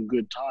had some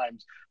good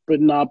times, but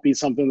not be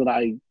something that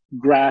I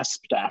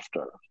grasped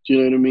after. Do you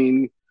know what I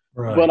mean?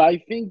 But Right. I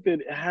think that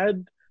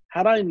had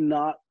I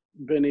not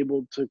been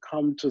able to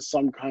come to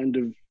some kind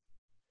of,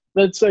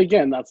 that's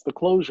again, that's the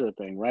closure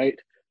thing, right?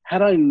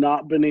 Had I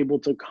not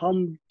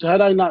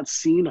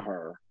seen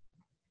her,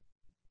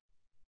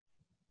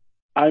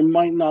 I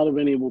might not have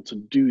been able to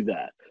do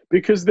that,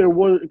 because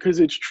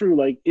it's true,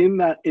 like in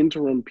that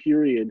interim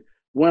period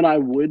when I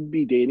would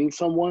be dating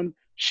someone,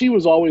 she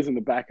was always in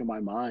the back of my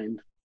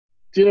mind.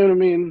 Do you know what I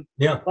mean?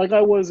 Yeah. Like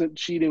I wasn't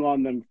cheating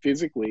on them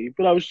physically,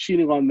 but I was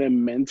cheating on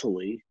them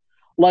mentally.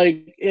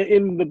 Like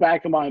in the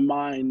back of my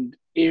mind,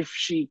 if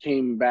she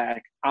came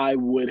back, I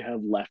would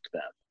have left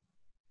them.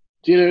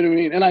 Do you know what I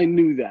mean? And I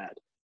knew that,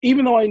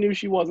 even though I knew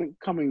she wasn't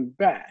coming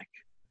back,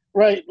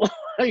 right?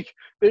 Like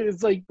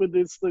it's like, but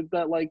it's like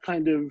that, like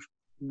kind of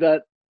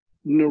that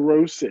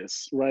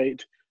neurosis,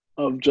 right?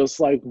 Of just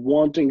like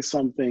wanting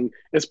something,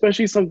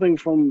 especially something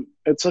from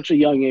at such a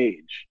young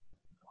age.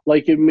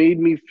 Like it made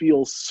me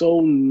feel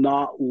so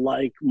not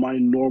like my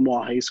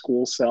normal high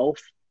school self,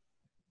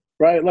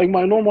 right? Like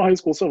my normal high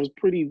school self was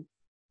pretty,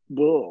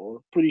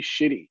 well, pretty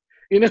shitty.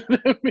 You know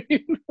what I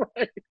mean?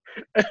 Right.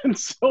 And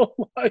so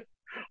like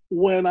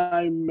when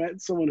I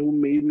met someone who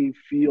made me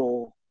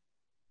feel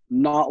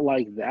not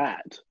like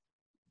that,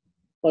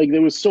 like it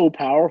was so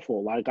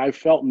powerful. Like I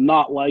felt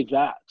not like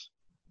that.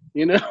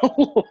 You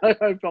know,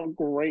 I felt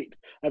great.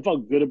 I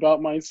felt good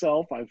about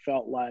myself. I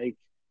felt like,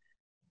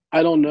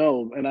 I don't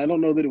know, and I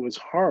don't know that it was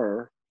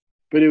her,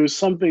 but it was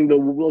something, the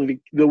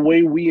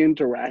way we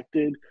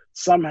interacted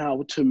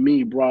somehow to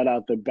me brought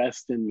out the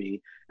best in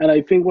me. And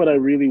I think what I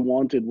really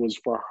wanted was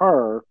for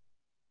her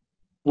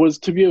was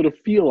to be able to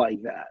feel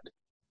like that.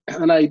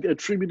 And I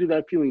attributed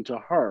that feeling to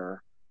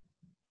her.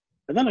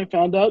 And then I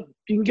found out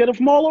you can get it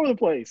from all over the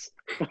place.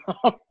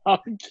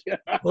 I'm,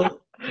 Well,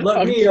 let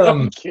I'm, me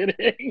I'm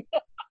kidding.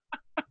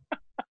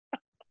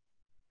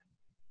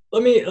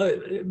 let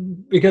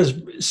me because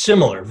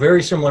similar,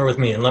 very similar with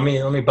me, and let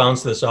me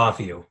bounce this off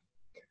you.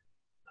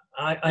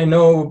 I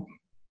know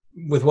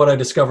with what I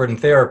discovered in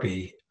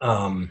therapy.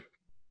 I'm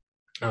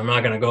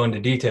not going to go into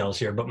details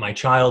here, but my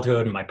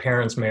childhood and my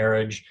parents'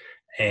 marriage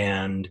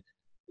and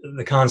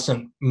the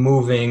constant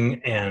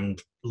moving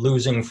and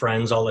losing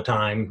friends all the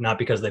time, not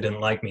because they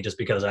didn't like me, just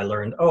because I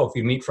learned, oh, if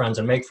you meet friends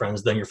and make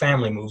friends, then your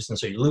family moves, and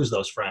so you lose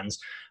those friends.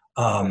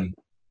 Right.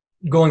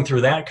 Going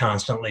through that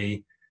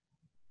constantly,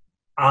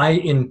 I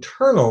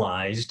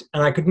internalized,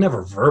 and I could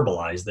never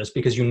verbalize this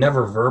because you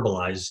never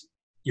verbalize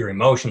your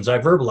emotions. I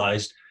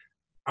verbalized,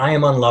 I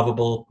am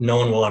unlovable. No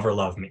one will ever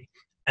love me.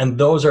 And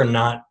those are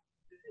not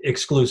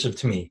exclusive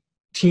to me.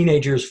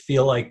 Teenagers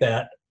feel like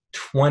that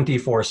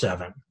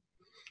 24/7.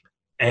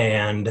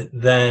 And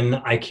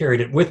then I carried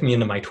it with me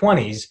into my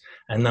 20s.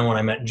 And then when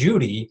I met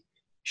Judy,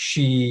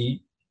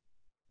 she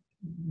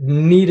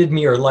needed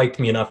me or liked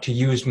me enough to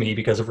use me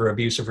because of her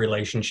abusive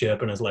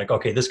relationship, and is like,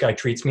 okay, this guy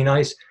treats me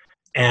nice.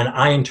 And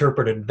I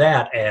interpreted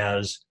that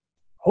as,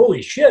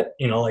 holy shit,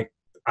 like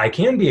I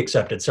can be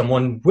accepted.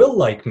 Someone will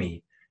like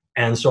me.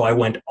 And so I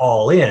went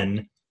all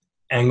in.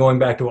 And going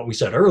back to what we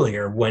said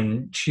earlier,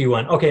 when she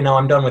went, okay, now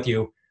I'm done with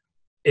you,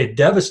 it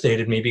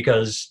devastated me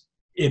because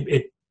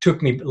it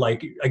took me,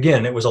 like,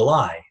 again, it was a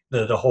lie.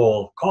 The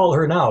whole call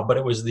her now, but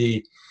it was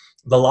the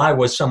lie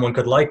was someone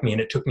could like me,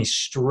 and it took me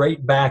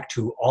straight back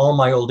to all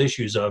my old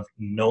issues of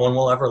no one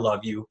will ever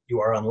love you, you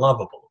are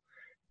unlovable.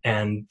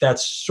 And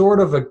that's sort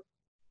of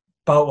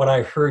about what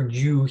I heard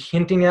you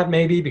hinting at,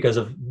 maybe because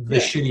of the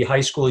Yeah. shitty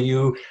high school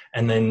you,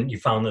 and then you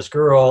found this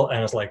girl,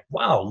 and it's like,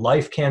 wow,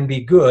 life can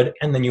be good,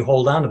 and then you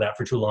hold on to that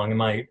for too long.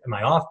 Am I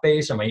off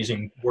base? Am I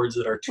using words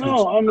that are too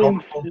No, I mean,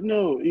 powerful?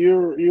 no,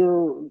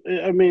 you're,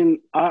 I mean,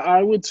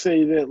 I would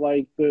say that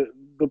like the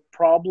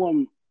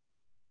problem,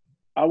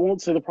 I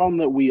won't say the problem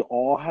that we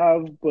all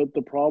have, but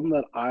the problem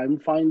that I'm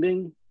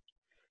finding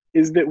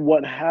is that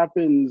what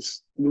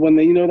happens when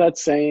they, that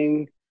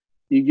saying,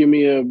 you give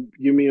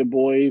me a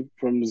boy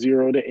from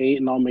 0 to 8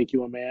 and I'll make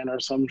you a man, or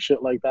some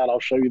shit like that. I'll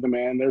show you the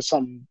man. There's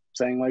some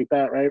saying like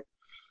that, right?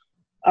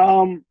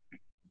 Um,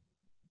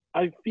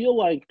 I feel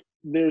like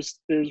there's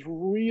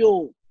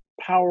real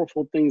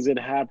powerful things that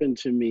happen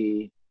to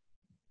me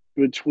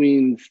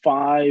between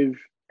 5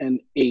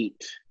 and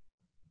 8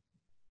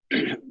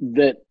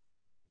 that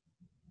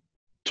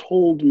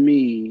told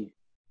me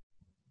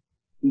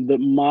that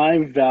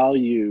my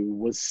value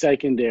was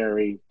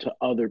secondary to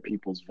other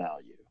people's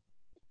value.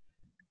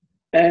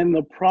 And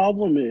the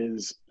problem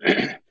is,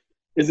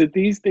 is that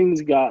these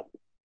things got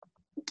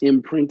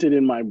imprinted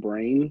in my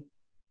brain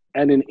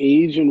at an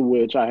age in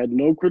which I had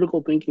no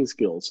critical thinking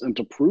skills. And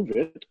to prove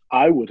it,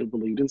 I would have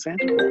believed in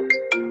Santa Claus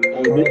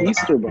or the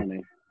Easter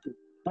Bunny.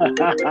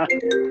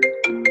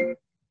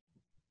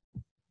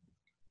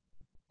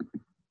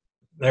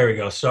 There we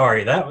go.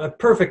 Sorry, that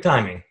perfect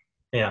timing.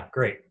 Yeah,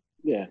 great.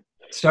 Yeah.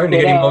 Starting to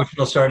But get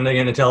emotional, starting to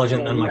get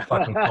intelligent, then my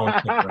fucking phone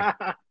flickering.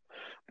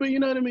 but you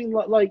know what I mean?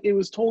 Like, it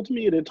was told to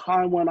me at a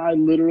time when I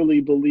literally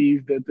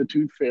believed that the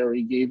Tooth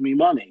Fairy gave me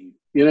money.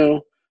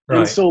 And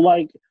Right. so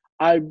like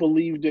I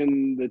believed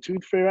in the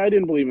Tooth Fairy. I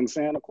didn't believe in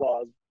Santa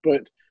Claus,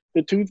 but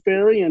the Tooth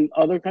Fairy and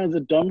other kinds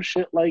of dumb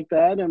shit like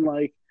that. And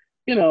like,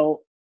 you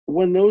know,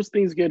 when those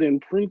things get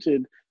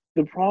imprinted,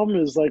 the problem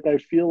is, like, I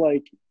feel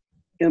like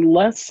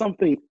unless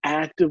something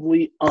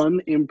actively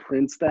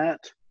unimprints that,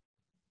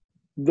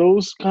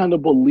 those kind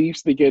of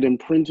beliefs that get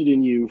imprinted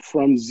in you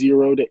from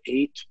 0 to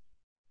 8,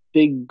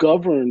 they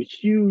govern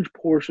huge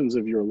portions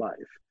of your life,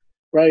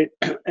 right?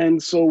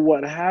 And so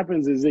what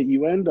happens is that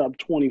you end up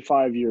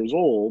 25 years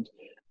old,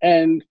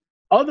 and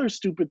other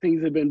stupid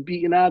things have been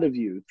beaten out of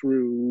you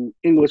through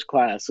English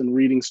class and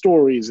reading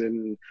stories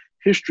and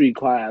history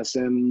class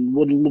and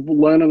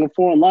learning a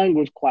foreign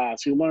language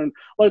class. You learn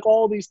like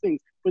all these things,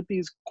 but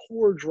these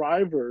core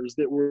drivers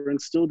that were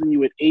instilled in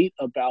you at 8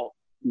 about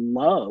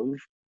love,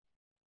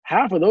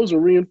 half of those are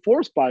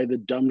reinforced by the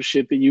dumb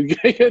shit that you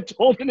get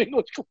told in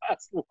English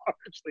class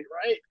largely,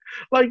 right?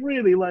 Like,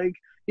 really, like,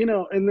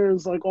 and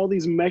there's like all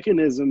these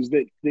mechanisms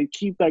that they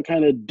keep that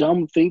kind of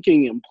dumb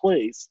thinking in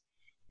place.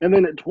 And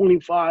then at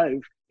 25,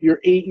 your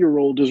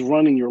 8-year-old is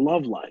running your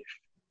love life.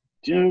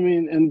 Do you know what I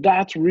mean? And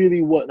that's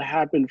really what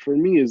happened for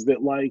me, is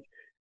that like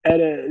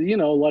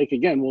like,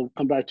 again, we'll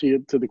come back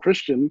to the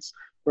Christians,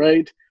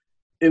 right?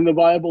 In the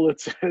Bible,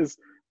 it says,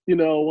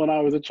 when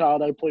I was a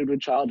child, I played with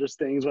childish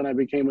things. When I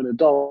became an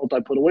adult, I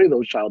put away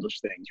those childish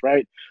things,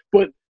 right?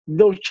 But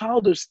those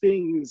childish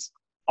things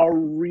are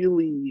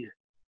really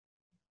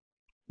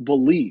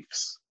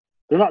beliefs.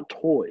 They're not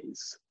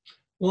toys.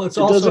 Well, it's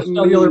It also doesn't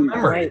cellular mean,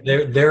 memory.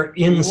 right, They're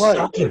inside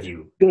right. of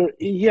you.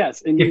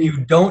 Yes, and If you,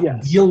 you don't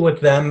yes, deal with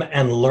them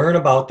and learn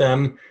about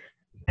them,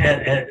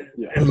 and, and and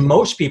yes,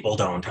 most people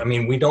don't. I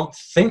mean, we don't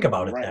think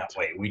about it that right.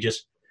 way. We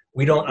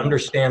We don't don't.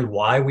 understand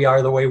why we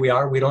are the way we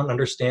are. We don't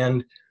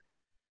understand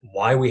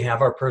why we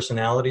have our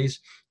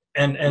personalities.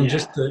 And Yeah.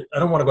 just I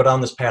don't want to go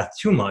down this path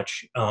too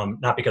much,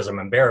 not because I'm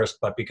embarrassed,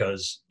 but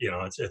because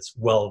it's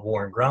well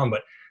worn ground.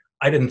 But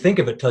I didn't think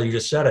of it till you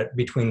just said it.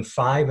 Between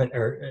 5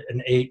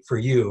 and 8 for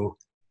you.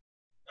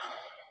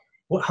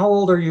 How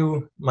old are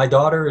you? My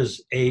daughter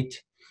is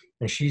 8,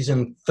 and she's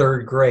in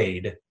third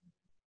grade.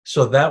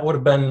 So that would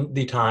have been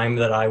the time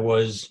that I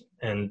was,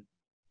 and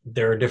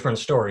there are different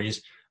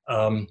stories,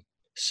 um,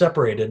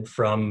 separated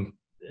from.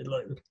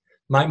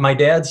 My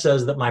dad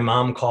says that my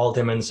mom called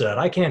him and said,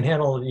 "I can't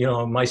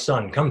handle my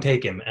son. Come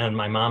take him." And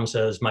my mom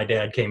says my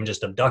dad came and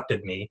just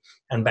abducted me.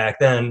 And back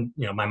then,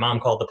 my mom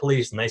called the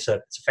police and they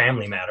said it's a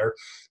family matter.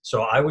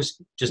 So I was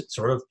just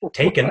sort of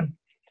taken.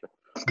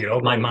 My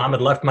Right. mom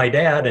had left my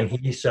dad, and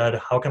he said,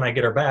 "How can I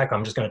get her back?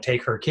 I'm just going to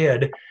take her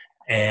kid."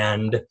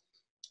 And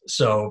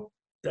so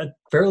that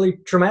fairly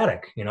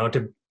traumatic.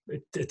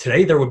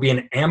 Today there would be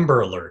an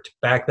Amber Alert.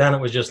 Back then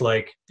it was just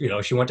like,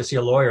 she went to see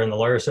a lawyer, and the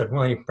lawyer said,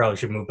 "Well, you probably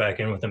should move back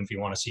in with him if you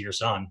want to see your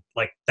son."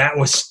 Like, that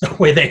was the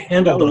way they That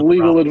handled was those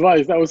legal problems.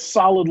 advice. That was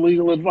solid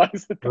legal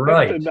advice at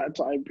Right. that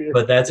time period.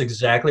 But that's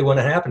exactly what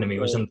happened to me.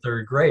 It was Right. in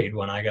third grade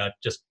when I got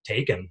just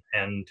taken.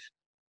 And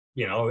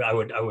I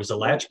was a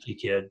Right. latchkey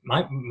kid.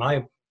 My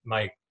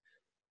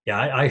Yeah,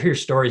 I hear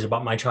stories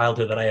about my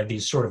childhood that I have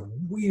these sort of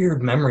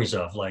weird memories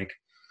of. Like,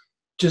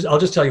 I'll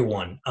just tell you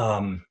one.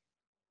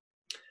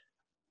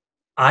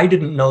 I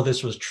didn't know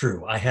this was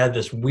true. I had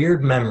this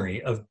weird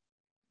memory of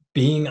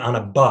being on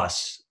a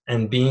bus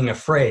and being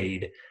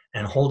afraid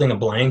and holding a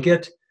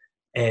blanket,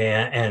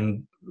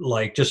 and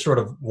like just sort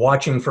of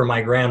watching for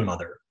my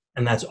grandmother.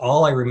 And that's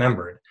all I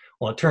remembered.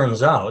 Well, it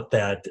turns out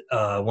that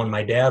when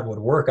my dad would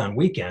work on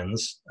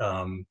weekends,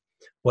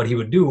 what he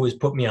would do was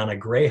put me on a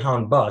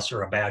Greyhound bus,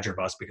 or a Badger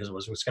bus because it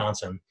was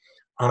Wisconsin,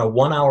 on a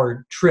 1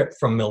 hour trip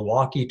from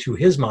Milwaukee to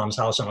his mom's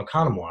house in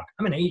Oconomowoc.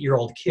 I'm an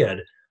 8-year-old kid,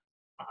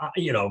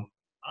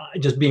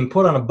 just being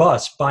put on a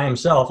bus by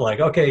himself, like,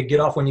 okay, get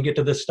off when you get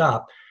to this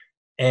stop.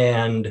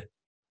 And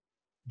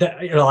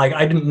that, like,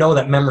 I didn't know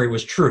that memory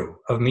was true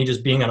of me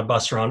just being on a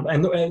bus around.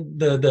 And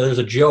there's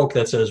a joke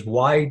that says,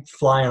 "Why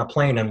fly on a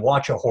plane and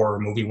watch a horror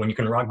movie when you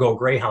can go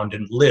Greyhound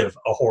and live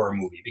a horror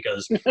movie?"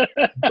 Because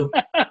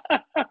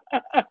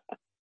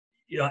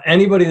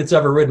anybody that's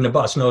ever ridden a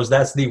bus knows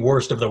that's the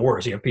worst of the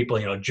worst. People,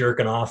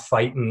 jerking off,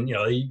 fighting.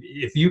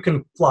 If you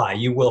can fly,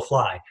 you will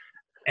fly.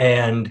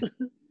 And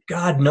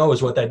God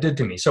knows what that did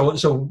to me.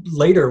 So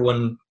later,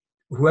 when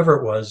whoever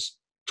it was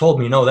told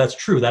me, "No, that's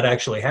true, that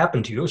actually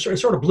happened to you," it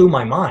sort of blew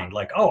my mind.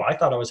 Like, oh, I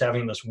thought I was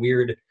having this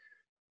weird,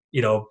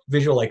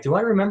 visual. Like, do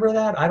I remember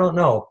that? I don't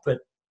know. But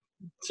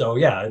so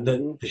yeah,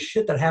 Mhm. the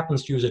shit that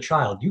happens to you as a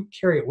child, you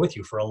carry it with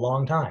you for a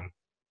long time.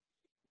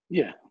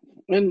 Yeah.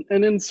 And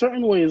in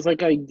certain ways,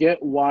 like, I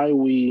get why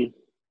we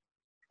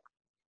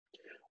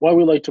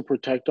like to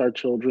protect our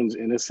children's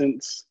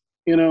innocence.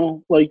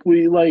 Like,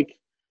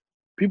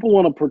 people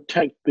want to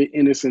protect the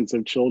innocence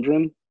of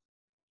children.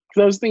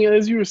 Because I was thinking,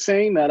 as you were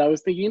saying that, I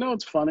was thinking,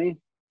 it's funny.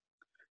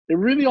 It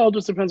really all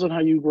just depends on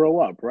how you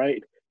grow up,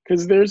 right?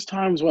 Because there's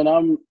times when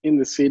I'm in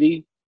the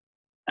city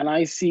and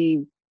I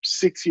see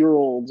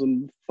 6-year-olds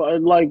and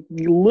like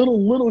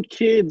little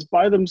kids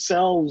by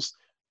themselves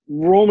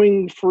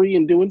roaming free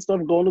and doing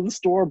stuff, going to the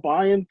store,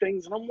 buying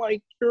things, and I'm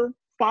like, you're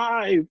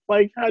 5.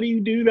 Like, how do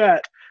you do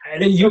that?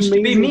 And it It's used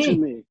to be amazing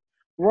to me. me,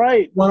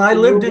 right? When I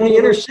And you're lived in one the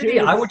of inner those city,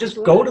 I would kids,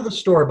 just go right? to the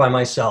store by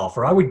myself,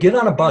 or I would get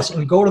on a bus Right,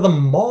 and go to the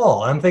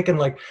mall. I'm thinking,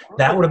 like,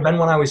 that right, would have been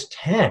when I was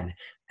 10.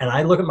 And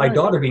I look at my right.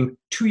 daughter being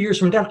 2 years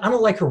from town. I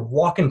don't like her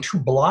walking 2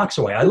 blocks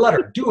away. I let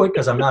her do it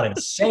because I'm not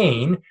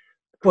insane.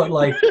 But,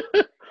 like,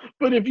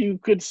 But if you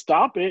could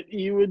stop it,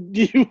 you would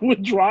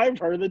drive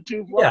her the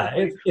 2 blocks. yeah,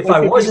 Like if I like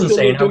if you was still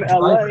insane, lived I in would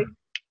drive her LA,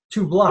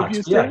 two if blocks.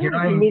 you Yeah, still here if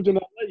I you am. lived in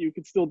LA, you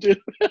could still do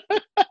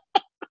it.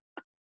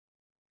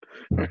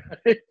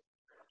 Right?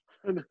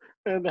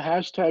 And the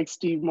hashtag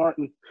Steve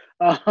Martin.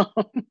 Um,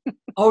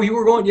 Oh, you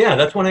were going. Yeah,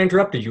 that's when I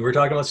interrupted. You were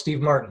talking about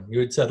Steve Martin. You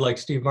had said, like,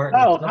 Steve Martin.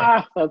 oh,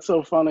 Sorry. that's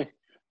so funny.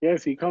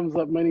 Yes, he comes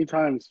up many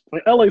times.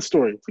 Like, LA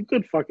Story. It's a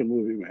good fucking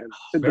movie, man.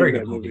 I Very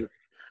dig good that movie.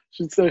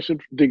 movie. I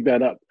should dig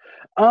that up.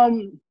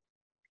 Um,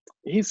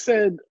 he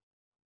said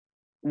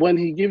when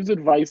he gives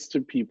advice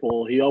to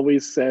people, he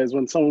always says,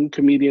 when some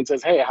comedian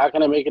says, "Hey, how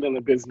can I make it in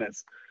the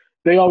business?"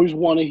 They always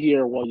want to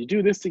hear, "Well, you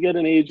do this to get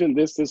an agent,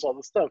 this, all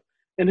this stuff."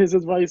 And his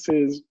advice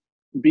is,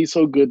 be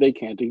so good they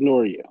can't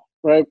ignore you,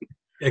 right?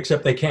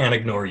 Except they can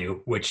ignore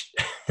you, which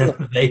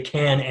Right, they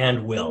can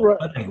and will. right,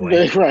 But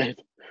anyway. right.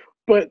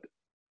 But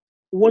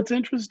what's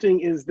interesting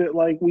is that,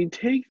 like, we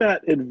take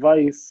that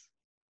advice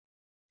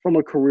from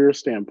a career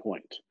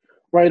standpoint,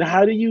 right?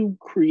 How do you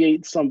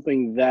create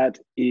something that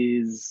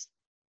is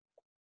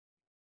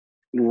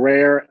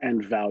rare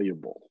and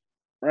valuable,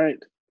 right?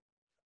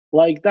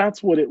 Like,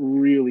 that's what it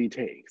really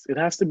takes. It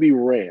has to be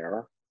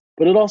rare,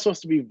 but it also has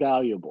to be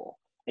valuable.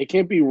 It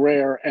can't be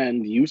rare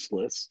and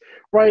useless,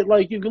 right?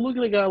 Like you can look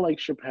at a guy like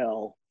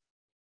Chappelle,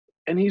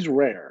 and he's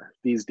rare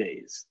these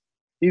days.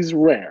 He's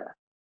rare,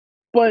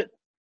 but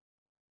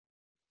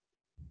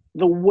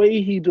the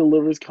way he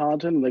delivers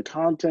content and the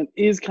content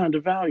is kind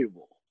of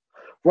valuable,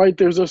 right?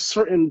 There's a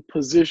certain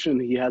position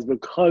he has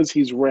because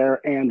he's rare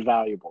and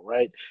valuable,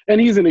 right?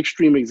 And he's an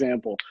extreme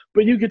example,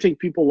 but you could take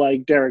people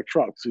like Derek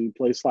Trucks who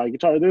plays slide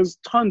guitar. There's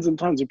tons and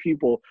tons of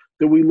people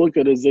that we look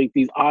at as like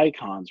these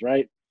icons,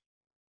 right?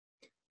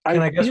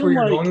 Can I guess feel where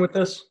you're like, going with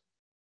this?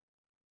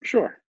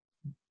 sure.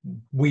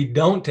 We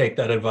don't take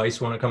that advice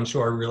when it comes to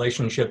our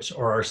relationships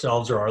or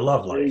ourselves or our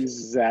love life.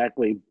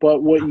 Exactly.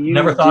 But what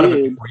Never you thought of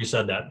it did, before you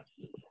said that.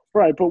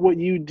 right? But what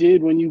you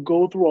did when you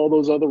go through all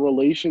those other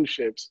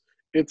relationships,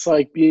 it's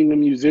like being a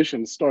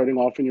musician starting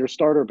off in your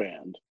starter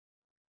band.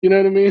 You know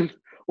what I mean?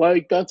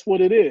 Like that's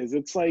what it is.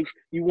 It's like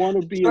you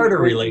want to be a Start a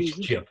great musician,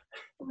 relationship.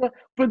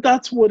 but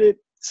that's what it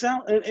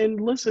sounds.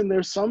 And listen,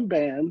 there's some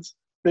bands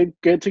that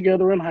get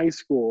together in high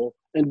school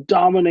and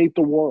dominate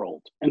the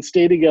world and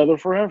stay together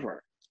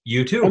forever.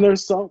 You And too.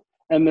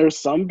 there's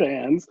some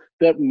bands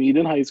that meet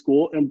in high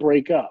school and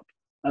break up.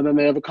 And then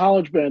they have a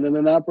college band and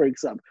then that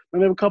breaks up.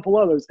 And they have a couple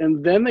others.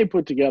 And then they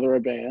put together a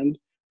band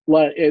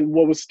like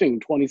what was Sting,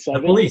 The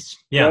 27, Police.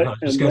 Yeah, right? I was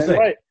just And going to then say.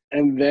 right.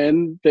 And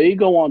then they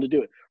go on to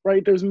do it.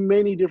 Right. There's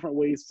many different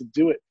ways to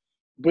do it.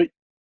 But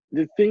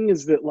the thing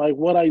is that like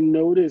what I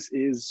notice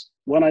is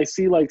when I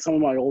see like some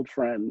of my old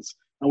friends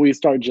and we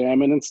start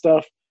jamming and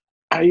stuff,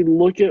 I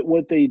look at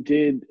what they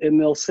did and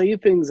they'll say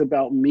things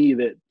about me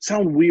that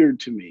sound weird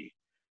to me.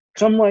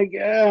 So I'm like,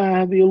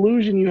 the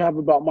illusion you have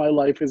about my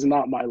life is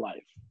not my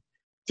life.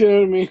 Do you know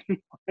what I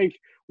mean? Like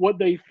what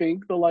they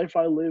think the life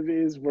I live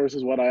is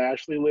versus what I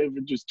actually live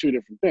are just two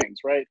different things,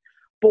 right?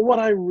 But what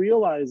I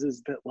realize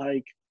is that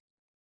like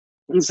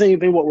the same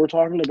thing, what we're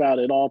talking about,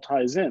 it all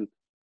ties in.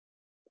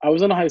 I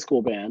was in a high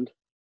school band,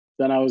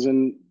 then I was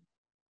in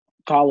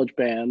college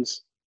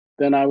bands,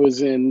 then I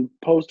was in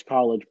post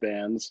college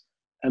bands,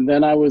 and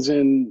then I was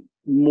in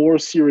more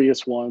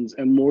serious ones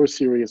and more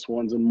serious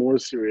ones and more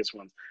serious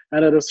ones.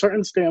 And at a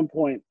certain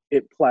standpoint,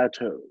 it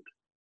plateaued,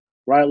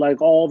 right?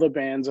 Like all the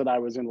bands that I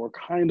was in were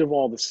kind of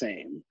all the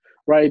same,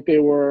 right? They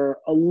were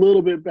a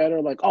little bit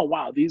better, like, oh,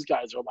 wow, these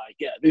guys are like,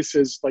 yeah, this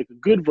is like a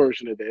good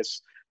version of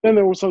this. Then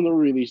there was some that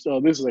really,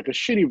 oh, this is like a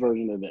shitty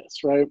version of this,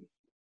 right?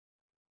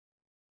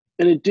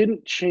 And it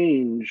didn't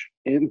change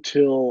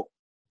until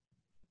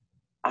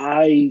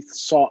I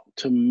sought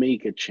to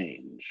make a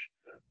change,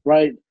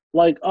 right?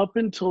 Like up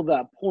until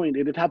that point,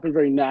 it had happened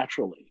very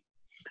naturally.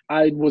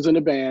 I was in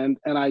a band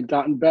and I'd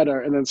gotten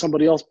better, and then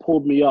somebody else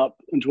pulled me up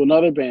into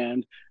another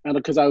band, and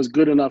because I was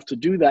good enough to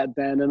do that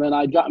band, and then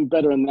I'd gotten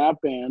better in that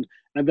band,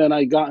 and then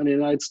I'd gotten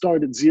in, I'd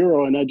start at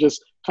zero, and I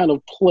just kind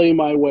of play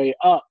my way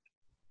up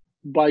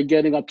by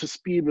getting up to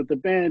speed with the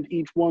band.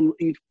 Each one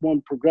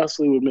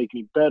progressively would make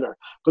me better.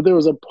 But there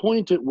was a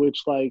point at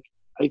which, like,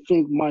 I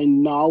think my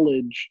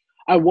knowledge,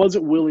 I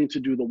wasn't willing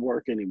to do the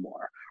work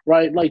anymore,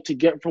 right? Like to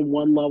get from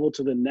one level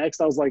to the next,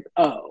 I was like,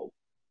 oh,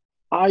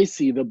 I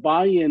see the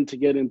buy-in to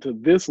get into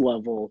this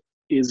level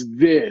is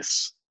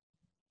this.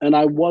 And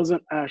I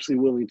wasn't actually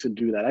willing to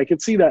do that. I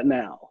could see that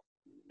now.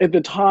 At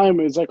the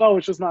time, it's like, oh,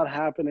 it's just not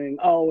happening.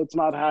 Oh, it's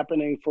not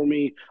happening for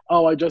me.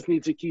 Oh, I just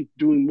need to keep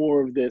doing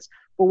more of this.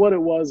 But what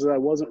it was is I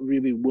wasn't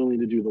really willing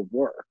to do the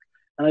work.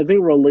 And I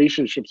think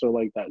relationships are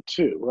like that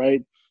too,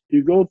 right?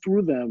 You go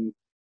through them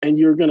and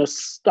you're going to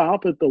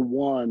stop at the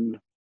one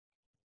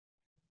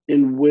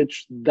in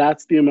which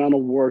that's the amount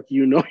of work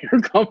you know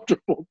you're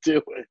comfortable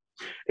doing.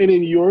 And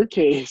in your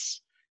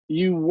case,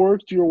 you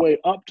worked your way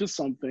up to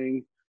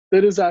something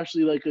that is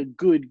actually like a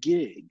good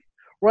gig,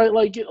 right?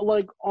 Like you know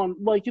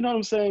what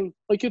I'm saying?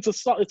 Like it's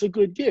a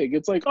good gig.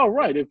 It's like, oh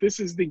right, if this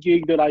is the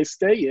gig that I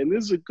stay in,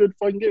 this is a good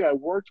fucking gig. I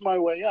worked my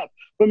way up.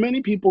 But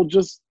many people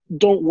just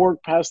don't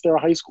work past their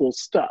high school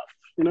stuff.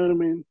 You know what I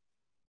mean?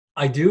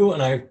 I do,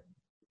 and I have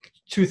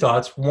two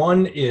thoughts.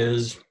 One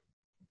is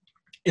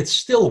it's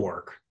still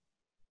work.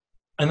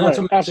 And that's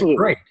Right, what makes it absolutely.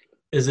 great,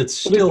 is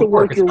it's But it's still the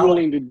work. work It's you're not like,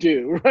 willing to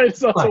do, right?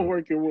 It's also right.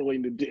 work you're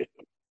willing to do.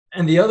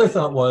 And the other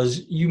thought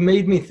was you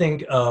made me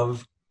think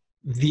of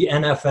the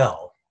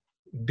NFL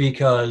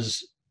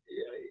because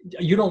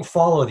you don't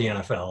follow the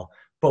NFL,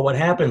 but what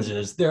happens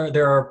is there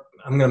are,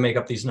 I'm going to make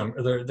up these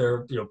numbers.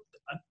 There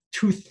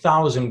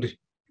 2,000.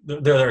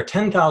 There are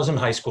 10,000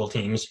 high school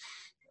teams,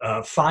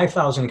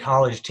 5,000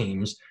 college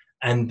teams,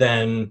 and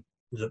then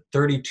the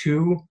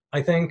 32,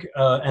 I think,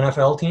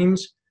 NFL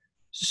teams.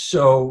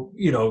 So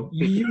you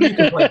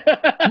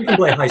can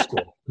play high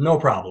school, no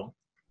problem.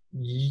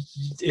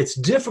 It's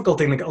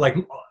difficult in like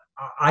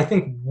I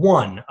think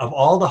one of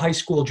all the high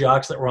school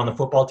jocks that were on the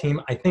football team,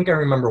 I think I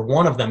remember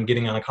one of them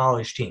getting on a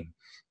college team.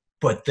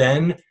 But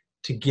then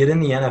to get in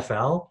the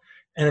NFL,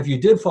 and if you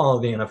did follow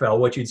the NFL,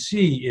 what you'd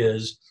see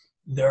is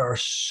there are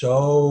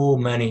so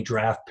many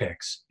draft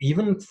picks,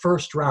 even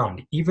first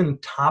round, even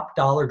top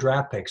dollar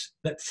draft picks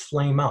that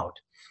flame out.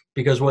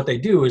 Because what they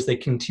do is they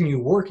continue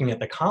working at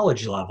the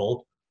college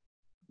level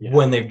Yeah.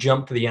 when they've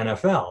jumped to the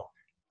NFL,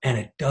 and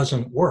it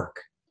doesn't work.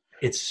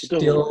 it's It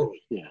doesn't work. still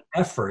Yeah.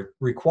 effort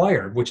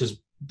required, which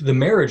is the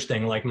marriage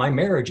thing. Like my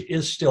marriage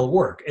is still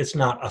work. It's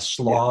not a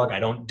slog. Yeah. I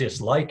don't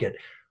dislike it,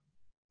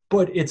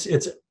 but it's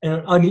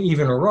an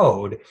uneven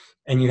road,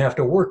 and you have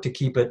to work to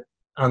keep it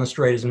on the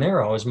straight and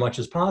narrow as much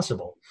as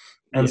possible.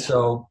 And Yeah.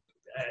 so,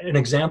 an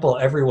example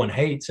everyone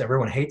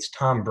hates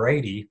Tom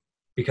Brady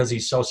because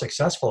he's so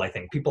successful. I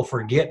think people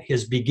forget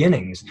his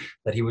beginnings,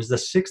 that he was the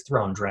 6th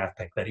round draft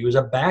pick, that he was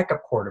a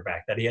backup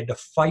quarterback, that he had to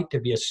fight to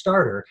be a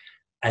starter.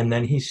 And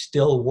then he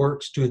still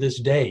works to this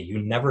day.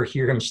 You never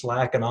hear him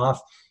slacking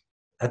off.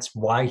 That's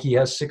why he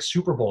has 6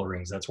 Super Bowl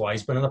rings. That's why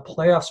he's been in the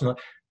playoffs.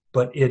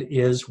 But it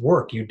is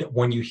work.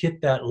 When you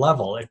hit that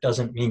level, it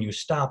doesn't mean you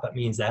stop. It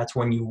means that's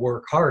when you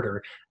work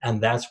harder,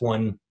 and that's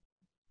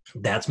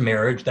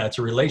marriage, that's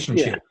a Yeah.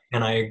 relationship.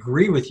 And I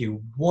agree with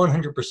you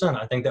 100%.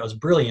 I think that was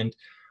brilliant.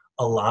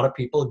 A lot of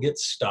people get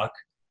stuck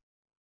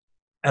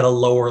at a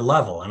lower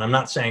level. And I'm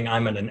not saying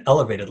I'm at an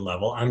elevated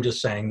level. I'm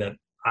just saying that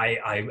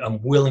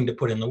I'm willing to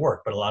put in the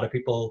work. But a lot of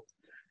people,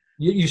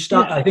 you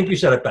stop. Yeah. I think you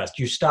said it best.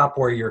 You stop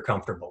where you're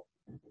comfortable.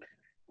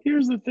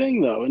 Here's the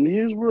thing, though, and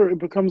here's where it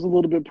becomes a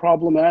little bit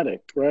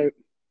problematic, right?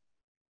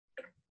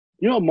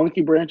 You know what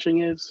monkey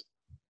branching is?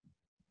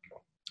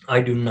 I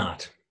do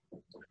not.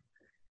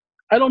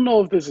 I don't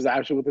know if this is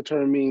actually what the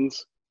term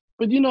means,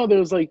 but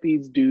there's like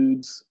these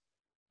dudes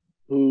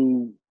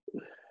who,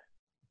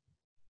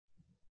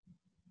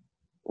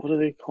 what are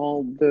they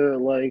called? They're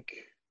like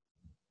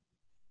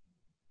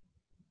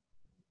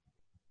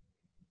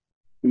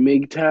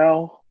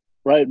MGTOW,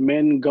 right?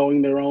 Men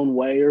going their own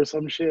way or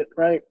some shit,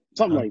 right?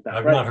 Something like that,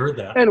 I've right? not heard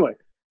that. Anyway,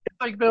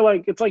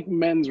 it's like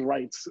men's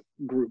rights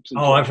groups. And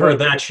Oh, shit, I've heard right?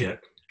 that shit.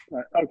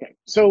 Right. Okay.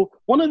 So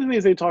one of the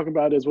things they talk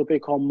about is what they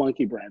call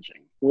monkey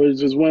branching,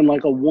 which is when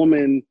like a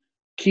woman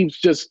keeps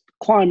just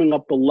climbing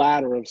up the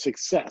ladder of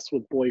success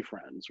with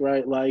boyfriends,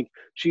 right? Like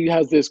she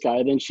has this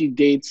guy, then she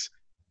dates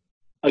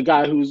a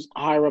guy who's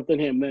higher up than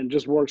him, then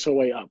just works her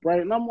way up,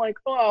 right? And I'm like,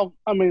 well,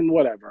 I mean,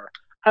 whatever.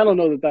 I don't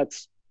know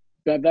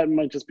that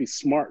might just be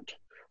smart,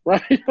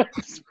 right?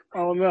 I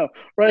don't know,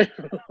 right?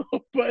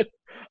 but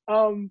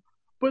um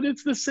but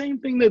it's the same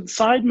thing that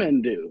side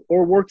men do,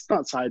 or works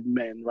not side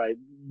men, right?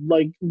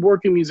 Like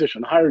working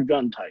musician, hired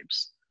gun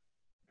types.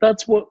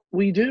 That's what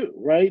we do,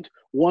 right?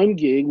 One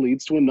gig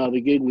leads to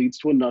another gig, leads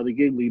to another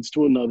gig, leads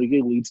to another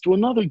gig, leads to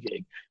another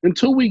gig,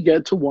 until we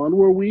get to one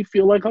where we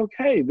feel like,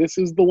 okay, this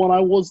is the one I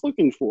was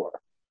looking for,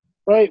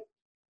 right?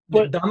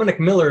 But Dominic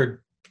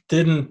Miller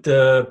didn't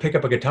pick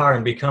up a guitar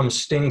and become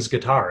Sting's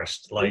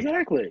guitarist. Like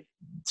exactly, right.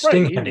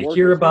 Sting He had to worked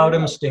hear his about way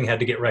him. up, Sting had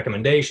to get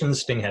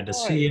recommendations. Sting had to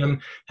see right?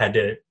 him, had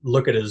to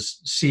look at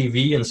his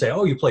CV and say,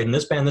 oh, you played in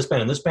this band, this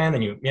band, and this band.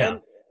 And yeah.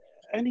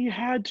 And he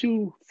had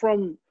to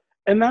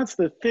and that's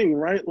the thing,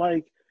 right?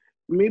 Like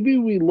maybe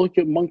we look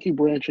at monkey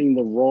branching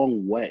the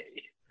wrong way,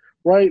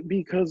 right?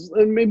 Because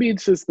and maybe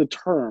it's just the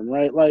term,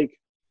 right? Like,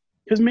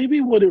 because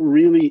maybe what it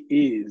really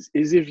is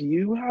if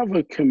you have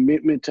a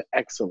commitment to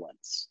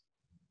excellence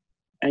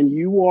and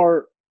you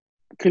are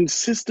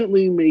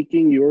consistently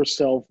making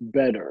yourself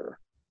better,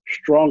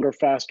 stronger,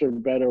 faster,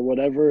 better,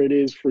 whatever it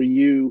is for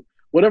you,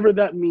 whatever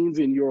that means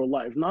in your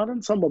life, not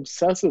in some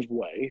obsessive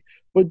way,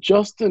 but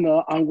just in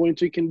I'm going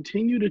to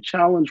continue to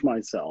challenge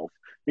myself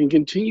and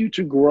continue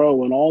to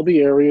grow in all the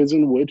areas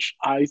in which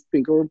I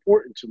think are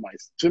important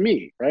to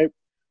me, right?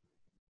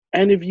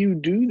 And if you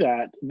do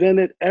that, then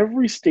at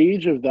every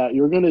stage of that,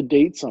 you're going to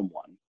date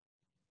someone,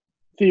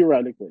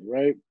 theoretically,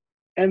 right?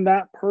 And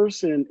that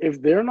person,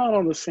 if they're not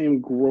on the same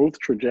growth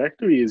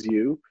trajectory as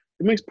you,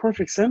 it makes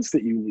perfect sense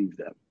that you leave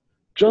them.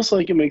 Just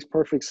like it makes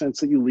perfect sense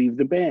that you leave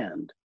the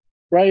band,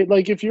 right?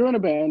 Like if you're in a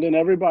band and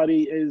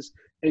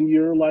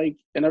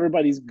and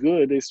everybody's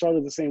good, they start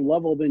at the same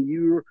level, then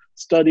you're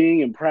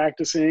studying and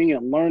practicing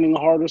and learning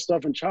harder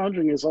stuff and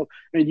challenging yourself,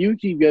 and you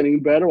keep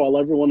getting better while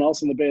everyone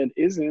else in the band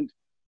isn't.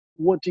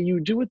 What do you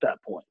do at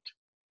that point?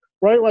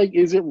 Right? Like,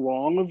 is it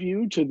wrong of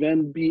you to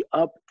then be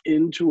up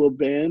into a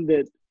band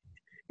that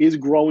is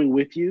growing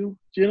with you?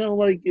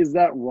 Like, is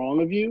that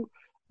wrong of you?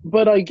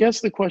 But I guess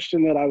the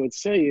question that I would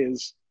say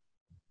is,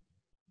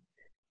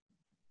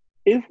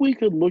 if we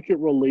could look at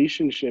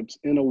relationships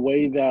in a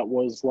way that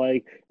was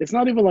like, it's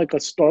not even like a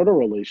starter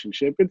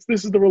relationship.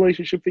 This is the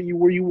relationship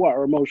where you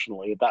are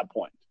emotionally at that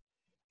point.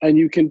 And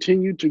you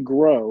continue to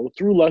grow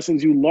through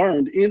lessons you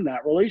learned in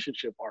that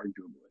relationship,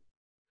 arguably.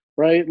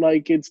 Right?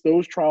 Like it's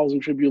those trials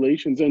and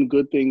tribulations and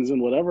good things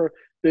and whatever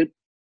that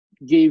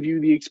gave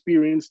you the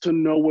experience to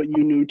know what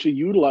you knew to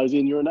utilize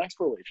in your next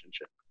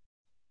relationship.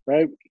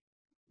 Right?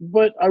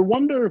 But I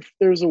wonder if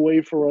there's a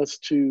way for us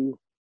to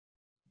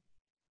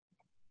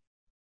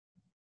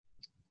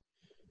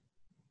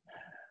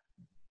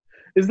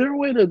is there a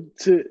way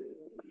to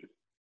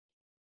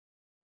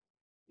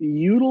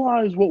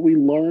utilize what we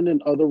learned in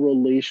other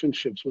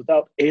relationships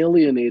without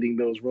alienating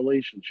those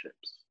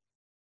relationships?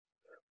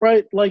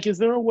 Right? Like, is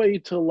there a way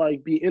to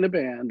like be in a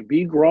band,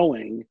 be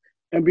growing,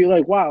 and be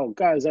like, wow,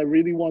 guys, I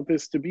really want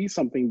this to be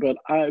something, but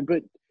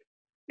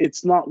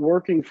it's not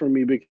working for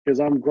me because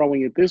I'm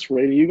growing at this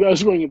rate, and you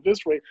guys are growing at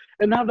this rate,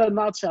 and have that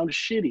not sound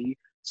shitty,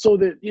 so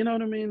that you know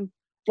what I mean?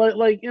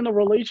 like in a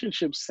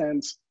relationship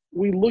sense,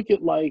 we look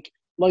at like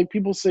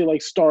people say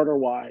like starter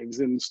wives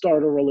and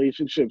starter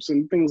relationships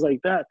and things like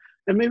that.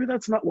 And maybe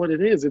that's not what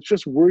it is. It's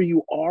just where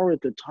you are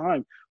at the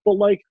time. But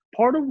like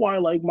part of why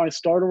like my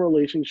starter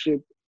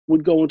relationship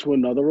would go into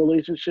another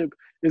relationship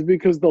is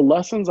because the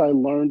lessons I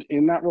learned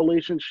in that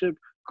relationship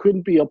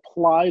couldn't be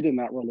applied in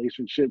that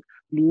relationship,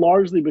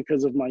 largely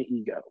because of my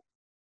ego.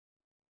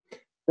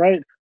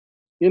 Right?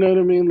 You know what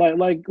I mean?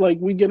 Like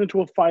we get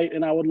into a fight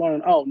and I would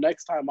learn, oh,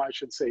 next time I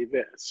should say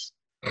this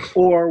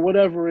or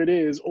whatever it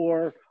is,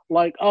 or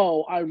like,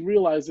 oh, I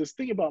realize this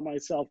thing about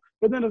myself.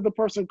 But then if the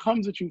person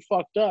comes at you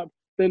fucked up,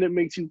 then it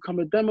makes you come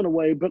at them in a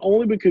way, but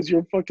only because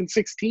you're fucking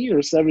 16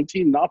 or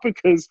 17, not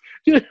because,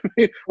 you know what I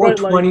mean? Or Right?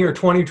 Like, 20 or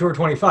 22 or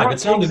 25. It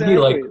sounded to me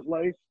exactly.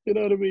 Like, you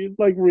know what I mean?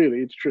 Like, really,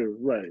 it's true.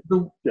 Right.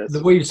 the Yes.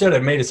 way you said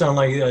it made it sound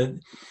like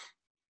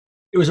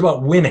it was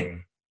about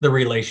winning the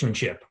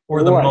relationship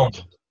or the Right.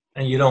 moment,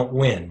 and you don't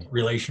win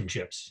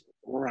relationships.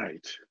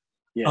 Right.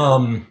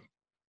 Yeah.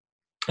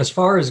 As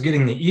far as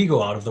getting the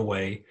ego out of the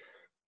way,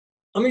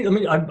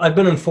 I've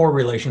been in 4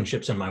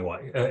 relationships in my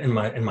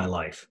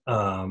life.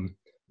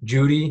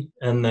 Judy,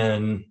 and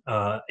then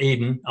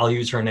Aiden. I'll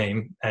use her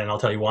name, and I'll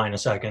tell you why in a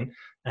second.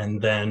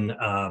 And then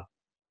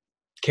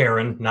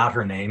Karen, not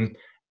her name,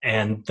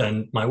 and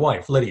then my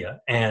wife, Lydia.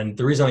 And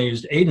the reason I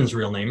used Aiden's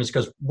real name is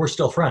because we're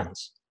still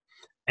friends.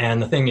 And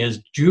the thing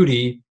is,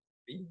 Judy,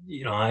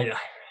 you know, I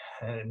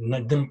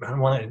don't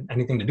want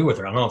anything to do with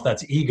her. I don't know if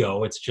that's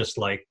ego. It's just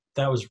like,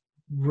 that was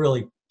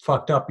really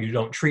fucked up. You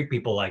don't treat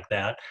people like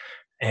that.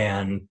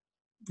 And,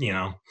 you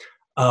know,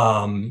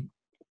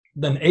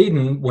 then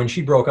Aiden, when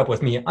she broke up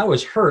with me, I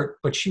was hurt,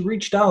 but she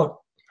reached out,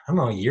 I don't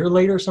know, a year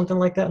later or something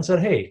like that and said,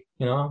 hey,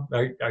 you know,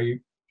 are you,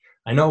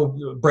 I know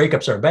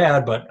breakups are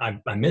bad, but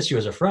I miss you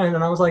as a friend.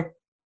 And I was like,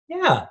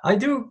 yeah, I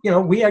do. You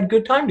know, we had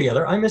good time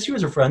together. I miss you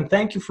as a friend.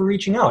 Thank you for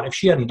reaching out. If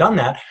she hadn't done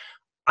that,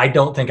 I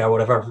don't think I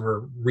would have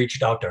ever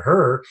reached out to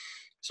her.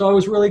 So I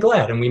was really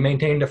glad, and we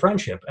maintained a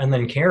friendship. And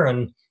then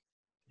Karen,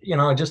 you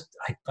know, I just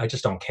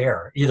don't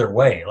care either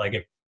way. Like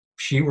if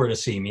she were to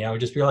see me, I would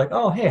just be like,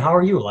 oh, hey, how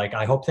are you? Like,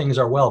 I hope things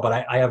are well, but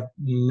I have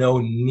no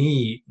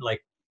need.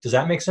 Like, does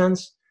that make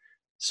sense?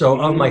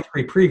 So of my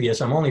 3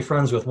 previous, I'm only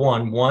friends with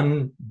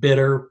one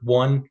bitter,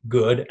 one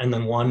good, and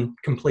then one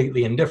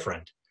completely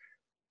indifferent.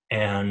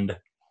 And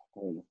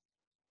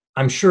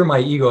I'm sure my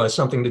ego has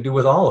something to do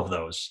with all of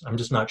those. I'm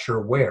just not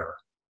sure where.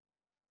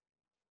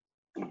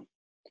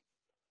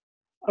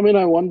 I mean,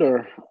 I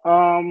wonder.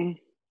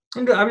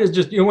 I was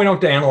just, you know, we don't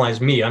have to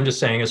analyze me. I'm just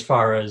saying, as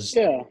far as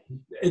Yeah.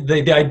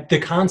 the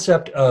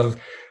concept of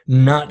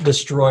not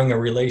destroying a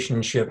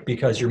relationship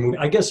because you're moving,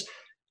 I guess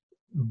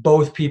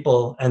both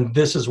people, and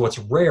this is what's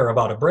rare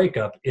about a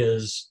breakup,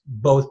 is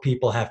both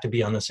people have to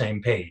be on the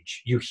same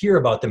page. You hear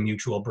about the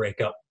mutual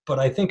breakup, but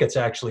I think it's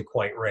actually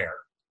quite rare.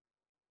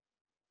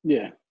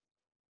 Yeah.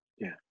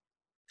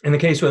 In the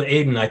case with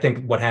Aiden, I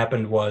think what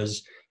happened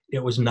was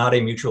it was not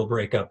a mutual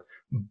breakup,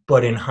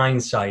 but in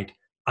hindsight,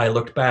 I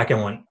looked back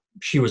and went,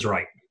 she was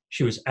right.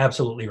 She was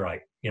absolutely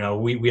right. You know,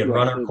 we had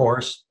run our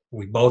course.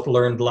 We both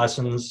learned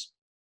lessons,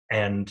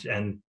 and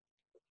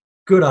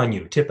good on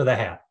you. Tip of the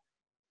hat.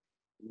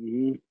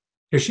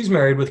 Because she's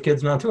married with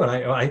kids now too. And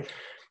I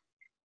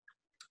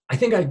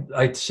think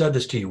I said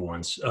this to you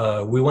once.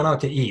 We went out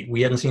to eat.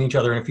 We hadn't seen each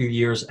other in a few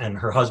years, and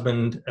her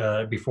husband,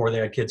 before they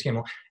had kids, came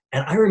along.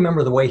 And I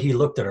remember the way he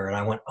looked at her, and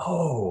I went,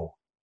 oh,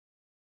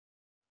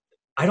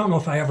 I don't know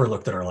if I ever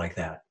looked at her like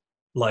that.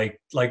 Like,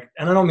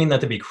 and I don't mean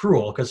that to be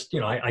cruel, because, you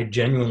know, I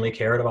genuinely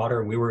cared about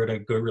her. We were in a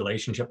good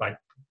relationship. I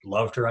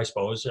loved her, I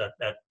suppose,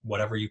 at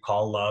whatever you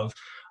call love.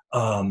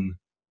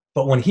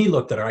 But when he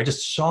looked at her, I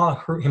just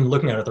saw him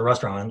looking at her at the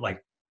restaurant, and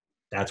like,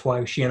 that's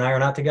why she and I are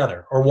not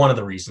together. Or one of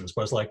the reasons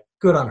was like,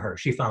 good on her.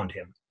 She found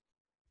him.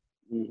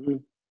 Mm-hmm.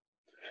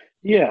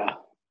 Yeah.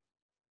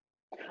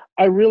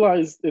 I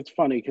realize it's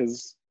funny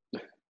because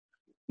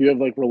you have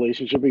like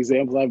relationship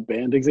examples, I have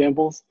band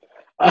examples.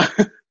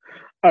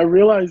 I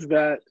realize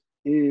that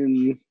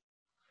you've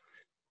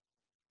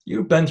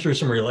been through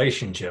some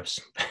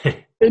relationships.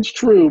 It's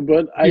true,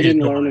 but I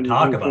didn't learn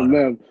anything from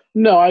them.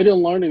 No, I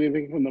didn't learn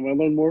anything from them. I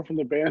learned more from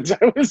the bands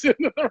I was in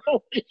the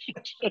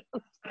relationship.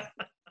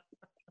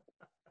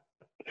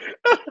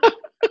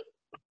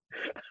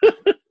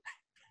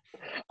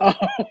 I'm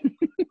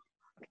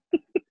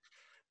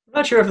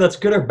not sure if that's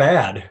good or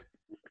bad.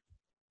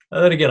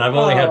 Then again, I've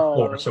only had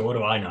 4, so what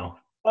do I know?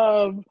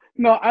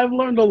 No, I've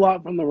learned a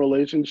lot from the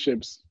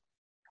relationships.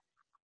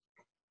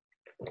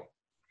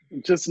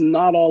 Just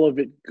not all of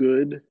it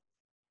good.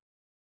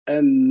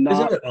 And not,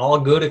 isn't it all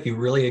good if you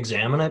really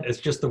examine it? It's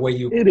just the way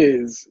you. It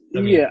is.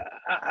 Yeah.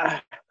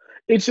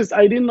 It's just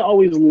I didn't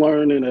always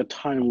learn in a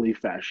timely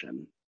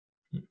fashion.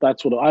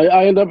 That's what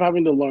I end up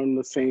having to learn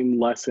the same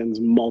lessons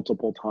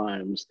multiple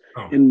times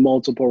in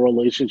multiple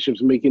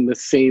relationships, making the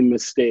same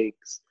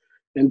mistakes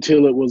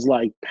until it was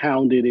like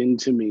pounded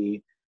into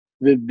me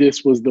that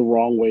this was the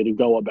wrong way to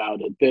go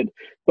about it. That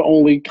the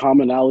only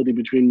commonality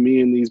between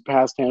me and these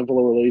past handful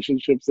of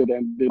relationships that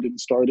ended and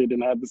started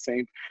and had the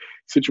same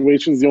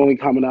situations, the only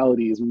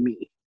commonality is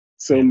me.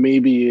 So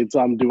maybe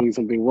I'm doing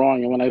something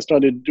wrong. And when I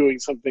started doing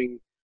something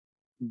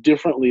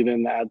differently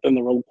than that, then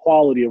the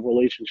quality of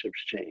relationships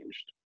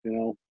changed, you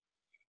know?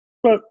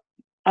 But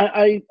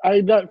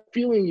that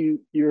feeling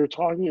you're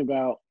talking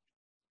about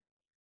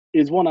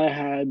is one I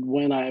had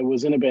when I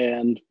was in a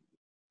band,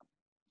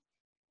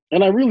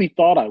 and I really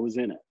thought I was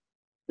in it.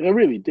 And I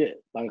really did.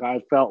 Like, I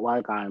felt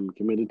like I'm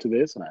committed to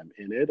this and I'm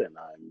in it and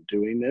I'm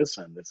doing this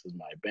and this is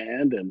my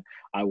band. And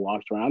I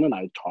walked around and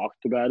I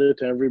talked about it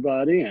to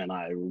everybody and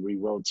we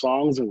wrote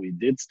songs and we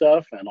did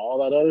stuff and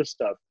all that other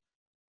stuff.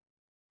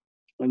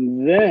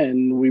 And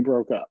then we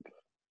broke up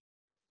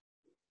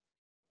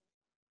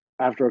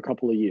after a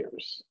couple of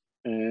years.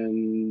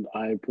 And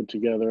I put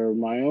together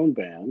my own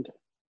band.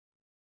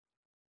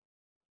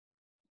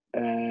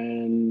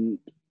 And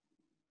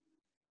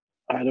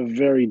I had a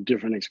very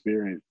different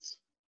experience.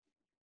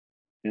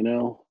 You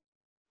know,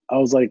 I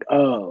was like,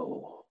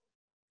 oh,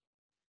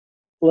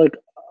 like,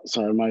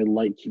 sorry, my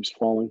light keeps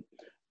falling.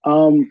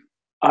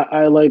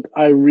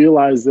 I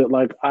realized that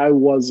like I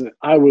was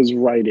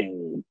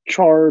writing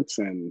charts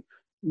and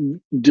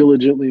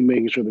diligently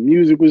making sure the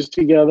music was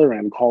together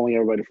and calling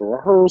everybody for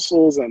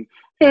rehearsals. And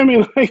I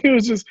mean, like,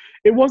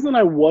 it wasn't,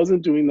 I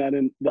wasn't doing that.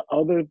 And the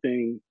other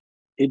thing,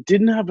 it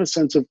didn't have a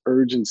sense of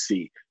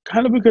urgency,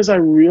 kind of because I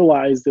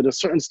realized at a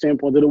certain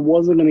standpoint that it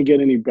wasn't going to get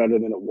any better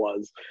than it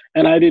was.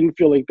 And I didn't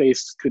feel like they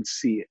could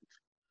see it.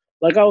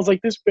 Like, I was like,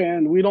 this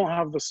band, we don't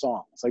have the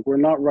songs. Like, we're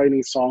not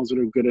writing songs that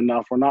are good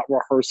enough. We're not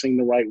rehearsing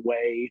the right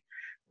way.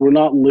 We're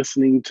not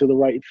listening to the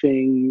right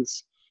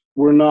things.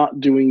 We're not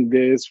doing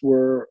this.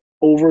 We're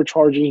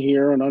overcharging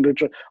here and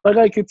undercharging. Like,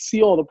 I could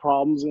see all the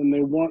problems and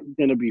they weren't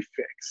going to be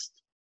fixed.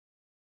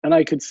 And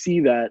I could see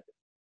that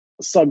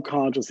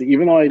subconsciously,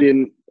 even though I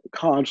didn't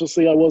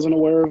consciously, I wasn't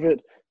aware of it,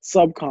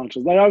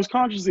 subconsciously. Like, I was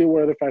consciously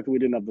aware of the fact that we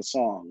didn't have the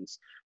songs,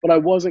 but I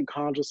wasn't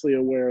consciously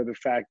aware of the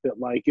fact that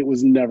like it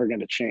was never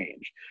going to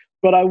change.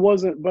 But I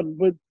wasn't, but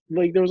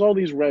like there was all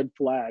these red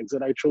flags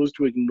that I chose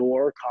to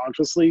ignore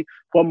consciously,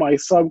 but my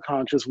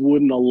subconscious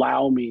wouldn't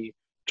allow me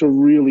to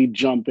really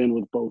jump in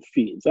with both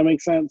feet. Does that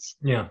make sense?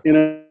 Yeah.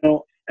 You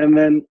know, and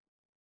then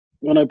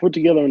when I put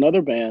together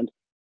another band,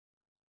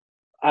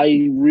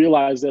 I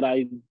realized that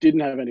I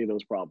didn't have any of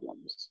those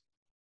problems.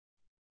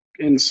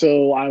 And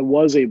so I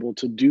was able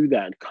to do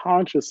that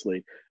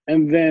consciously.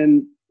 And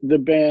then the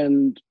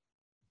band,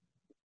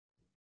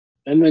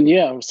 and then,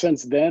 yeah,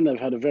 since then I've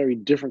had a very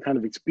different kind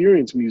of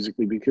experience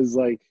musically because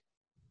like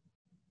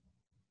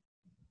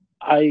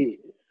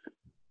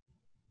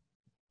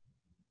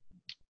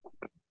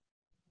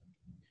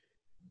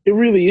it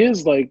really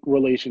is like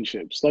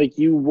relationships. Like,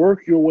 you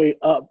work your way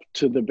up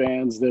to the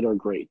bands that are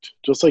great,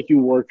 just like you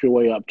work your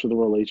way up to the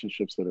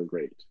relationships that are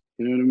great.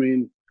 You know what I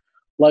mean?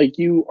 Like,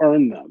 you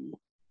earn them,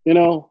 you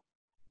know?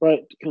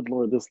 Right? Good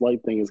Lord, this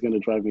light thing is going to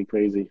drive me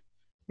crazy.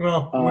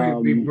 Well,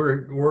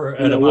 we're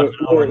at about an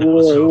hour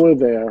now, we're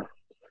there,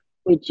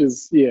 which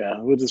is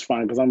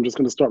fine because I'm just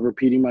going to start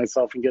repeating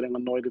myself and getting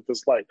annoyed at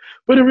this light.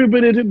 But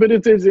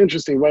it's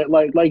interesting, right?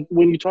 Like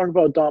when you talk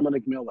about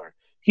Dominic Miller,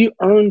 he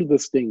earned the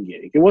Sting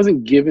gig. It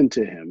wasn't given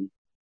to him.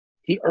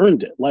 He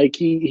earned it. Like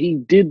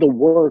he did the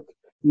work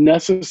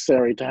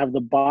necessary to have the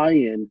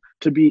buy-in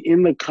to be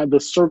in the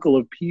circle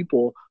of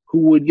people who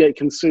would get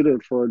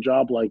considered for a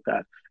job like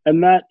that.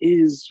 And that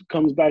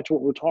comes back to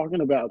what we're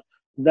talking about.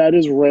 That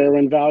is rare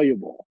and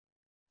valuable.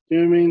 You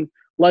know what I mean?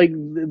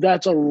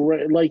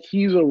 Like,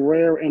 he's a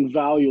rare and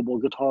valuable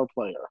guitar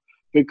player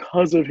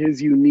because of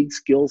his unique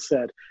skill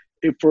set.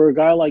 If for a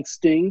guy like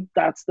Sting,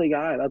 that's the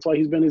guy. That's why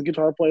he's been his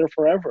guitar player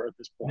forever at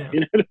this point. Yeah. You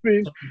know what I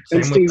mean?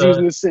 And Sting's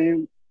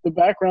using the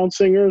background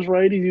singers,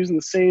 right? He's using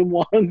the same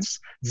ones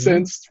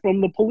since from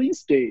the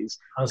Police days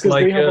because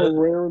they have a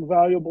rare and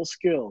valuable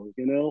skill,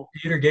 you know?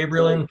 Peter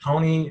Gabriel and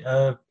Tony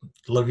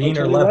Levine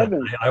or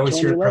Levin. I always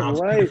hear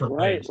pronounced different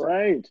ways.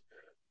 Right.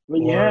 But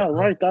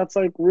right. That's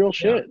like real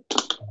shit.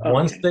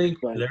 Once there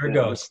it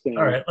goes.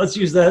 All right, let's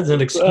use that as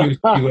an excuse.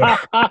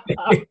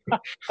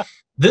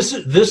 This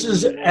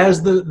is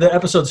as the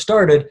episode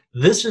started.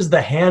 This is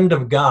the hand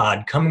of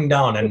God coming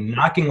down and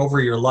knocking over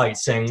your light,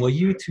 saying, "Will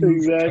you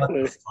two shut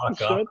the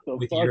fuck up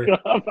with your blah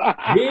blah blah blah blah?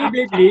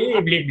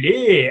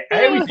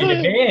 I was in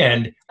a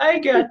band. I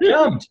got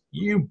dumped.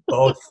 You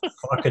both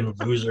fucking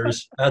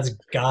losers." That's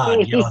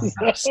God yelling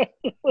at us.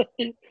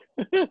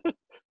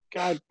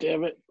 God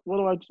damn it! What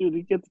do I do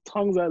to get the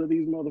tongues out of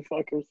these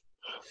motherfuckers?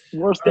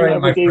 Worst thing right,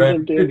 ever gave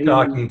them. Good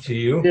talking to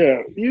you.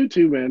 Yeah, you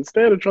too, man.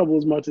 Stay out of trouble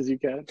as much as you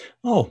can.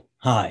 Oh,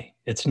 hi,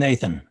 it's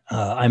Nathan.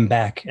 I'm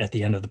back at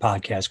the end of the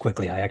podcast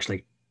quickly. I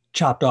actually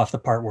chopped off the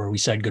part where we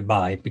said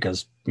goodbye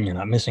because you're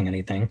not missing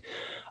anything.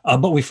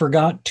 But we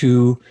forgot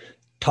to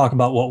talk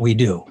about what we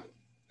do.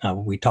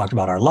 We talked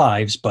about our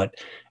lives, but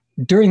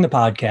during the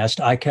podcast,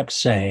 I kept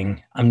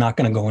saying, I'm not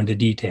going to go into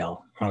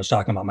detail. I was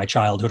talking about my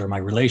childhood or my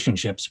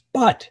relationships.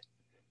 But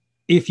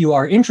if you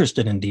are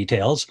interested in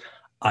details,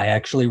 I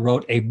actually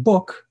wrote a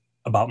book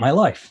about my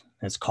life.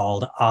 It's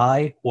called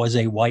I Was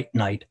a White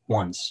Knight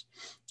Once.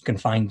 You can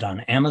find it on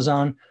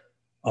Amazon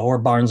or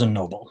Barnes &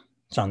 Noble.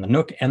 It's on the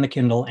Nook and the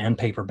Kindle and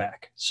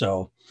paperback.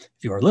 So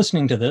if you are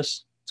listening to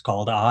this, it's It's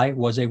called I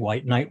Was a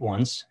White Knight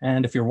Once.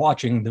 And if you're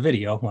watching the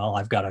video, well,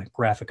 I've got a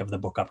graphic of the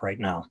book up right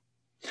now.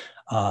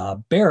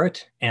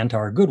 Barrett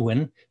Antar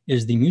Goodwin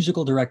is the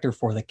musical director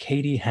for the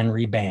Katie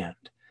Henry Band.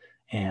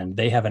 And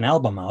they have an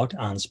album out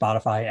on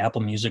Spotify,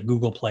 Apple Music,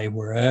 Google Play,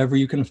 wherever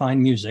you can find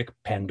music,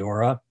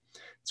 Pandora.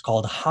 It's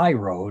called High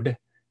Road.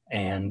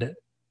 And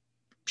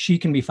she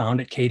can be found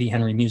at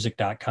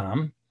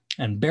katiehenrymusic.com.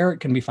 And Barrett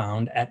can be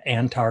found at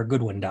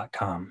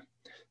antargoodwin.com.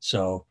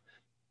 So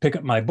pick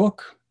up my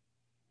book,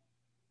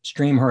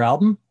 stream her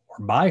album,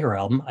 or buy her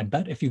album. I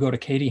bet if you go to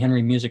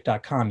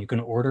katiehenrymusic.com, you can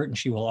order it and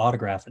she will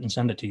autograph it and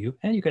send it to you.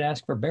 And you could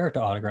ask for Barrett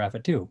to autograph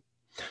it too.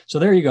 So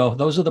there you go.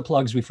 Those are the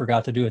plugs we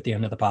forgot to do at the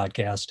end of the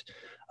podcast.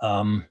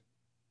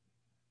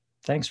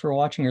 Thanks for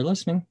watching or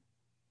listening.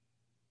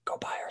 Go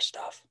buy our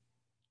stuff.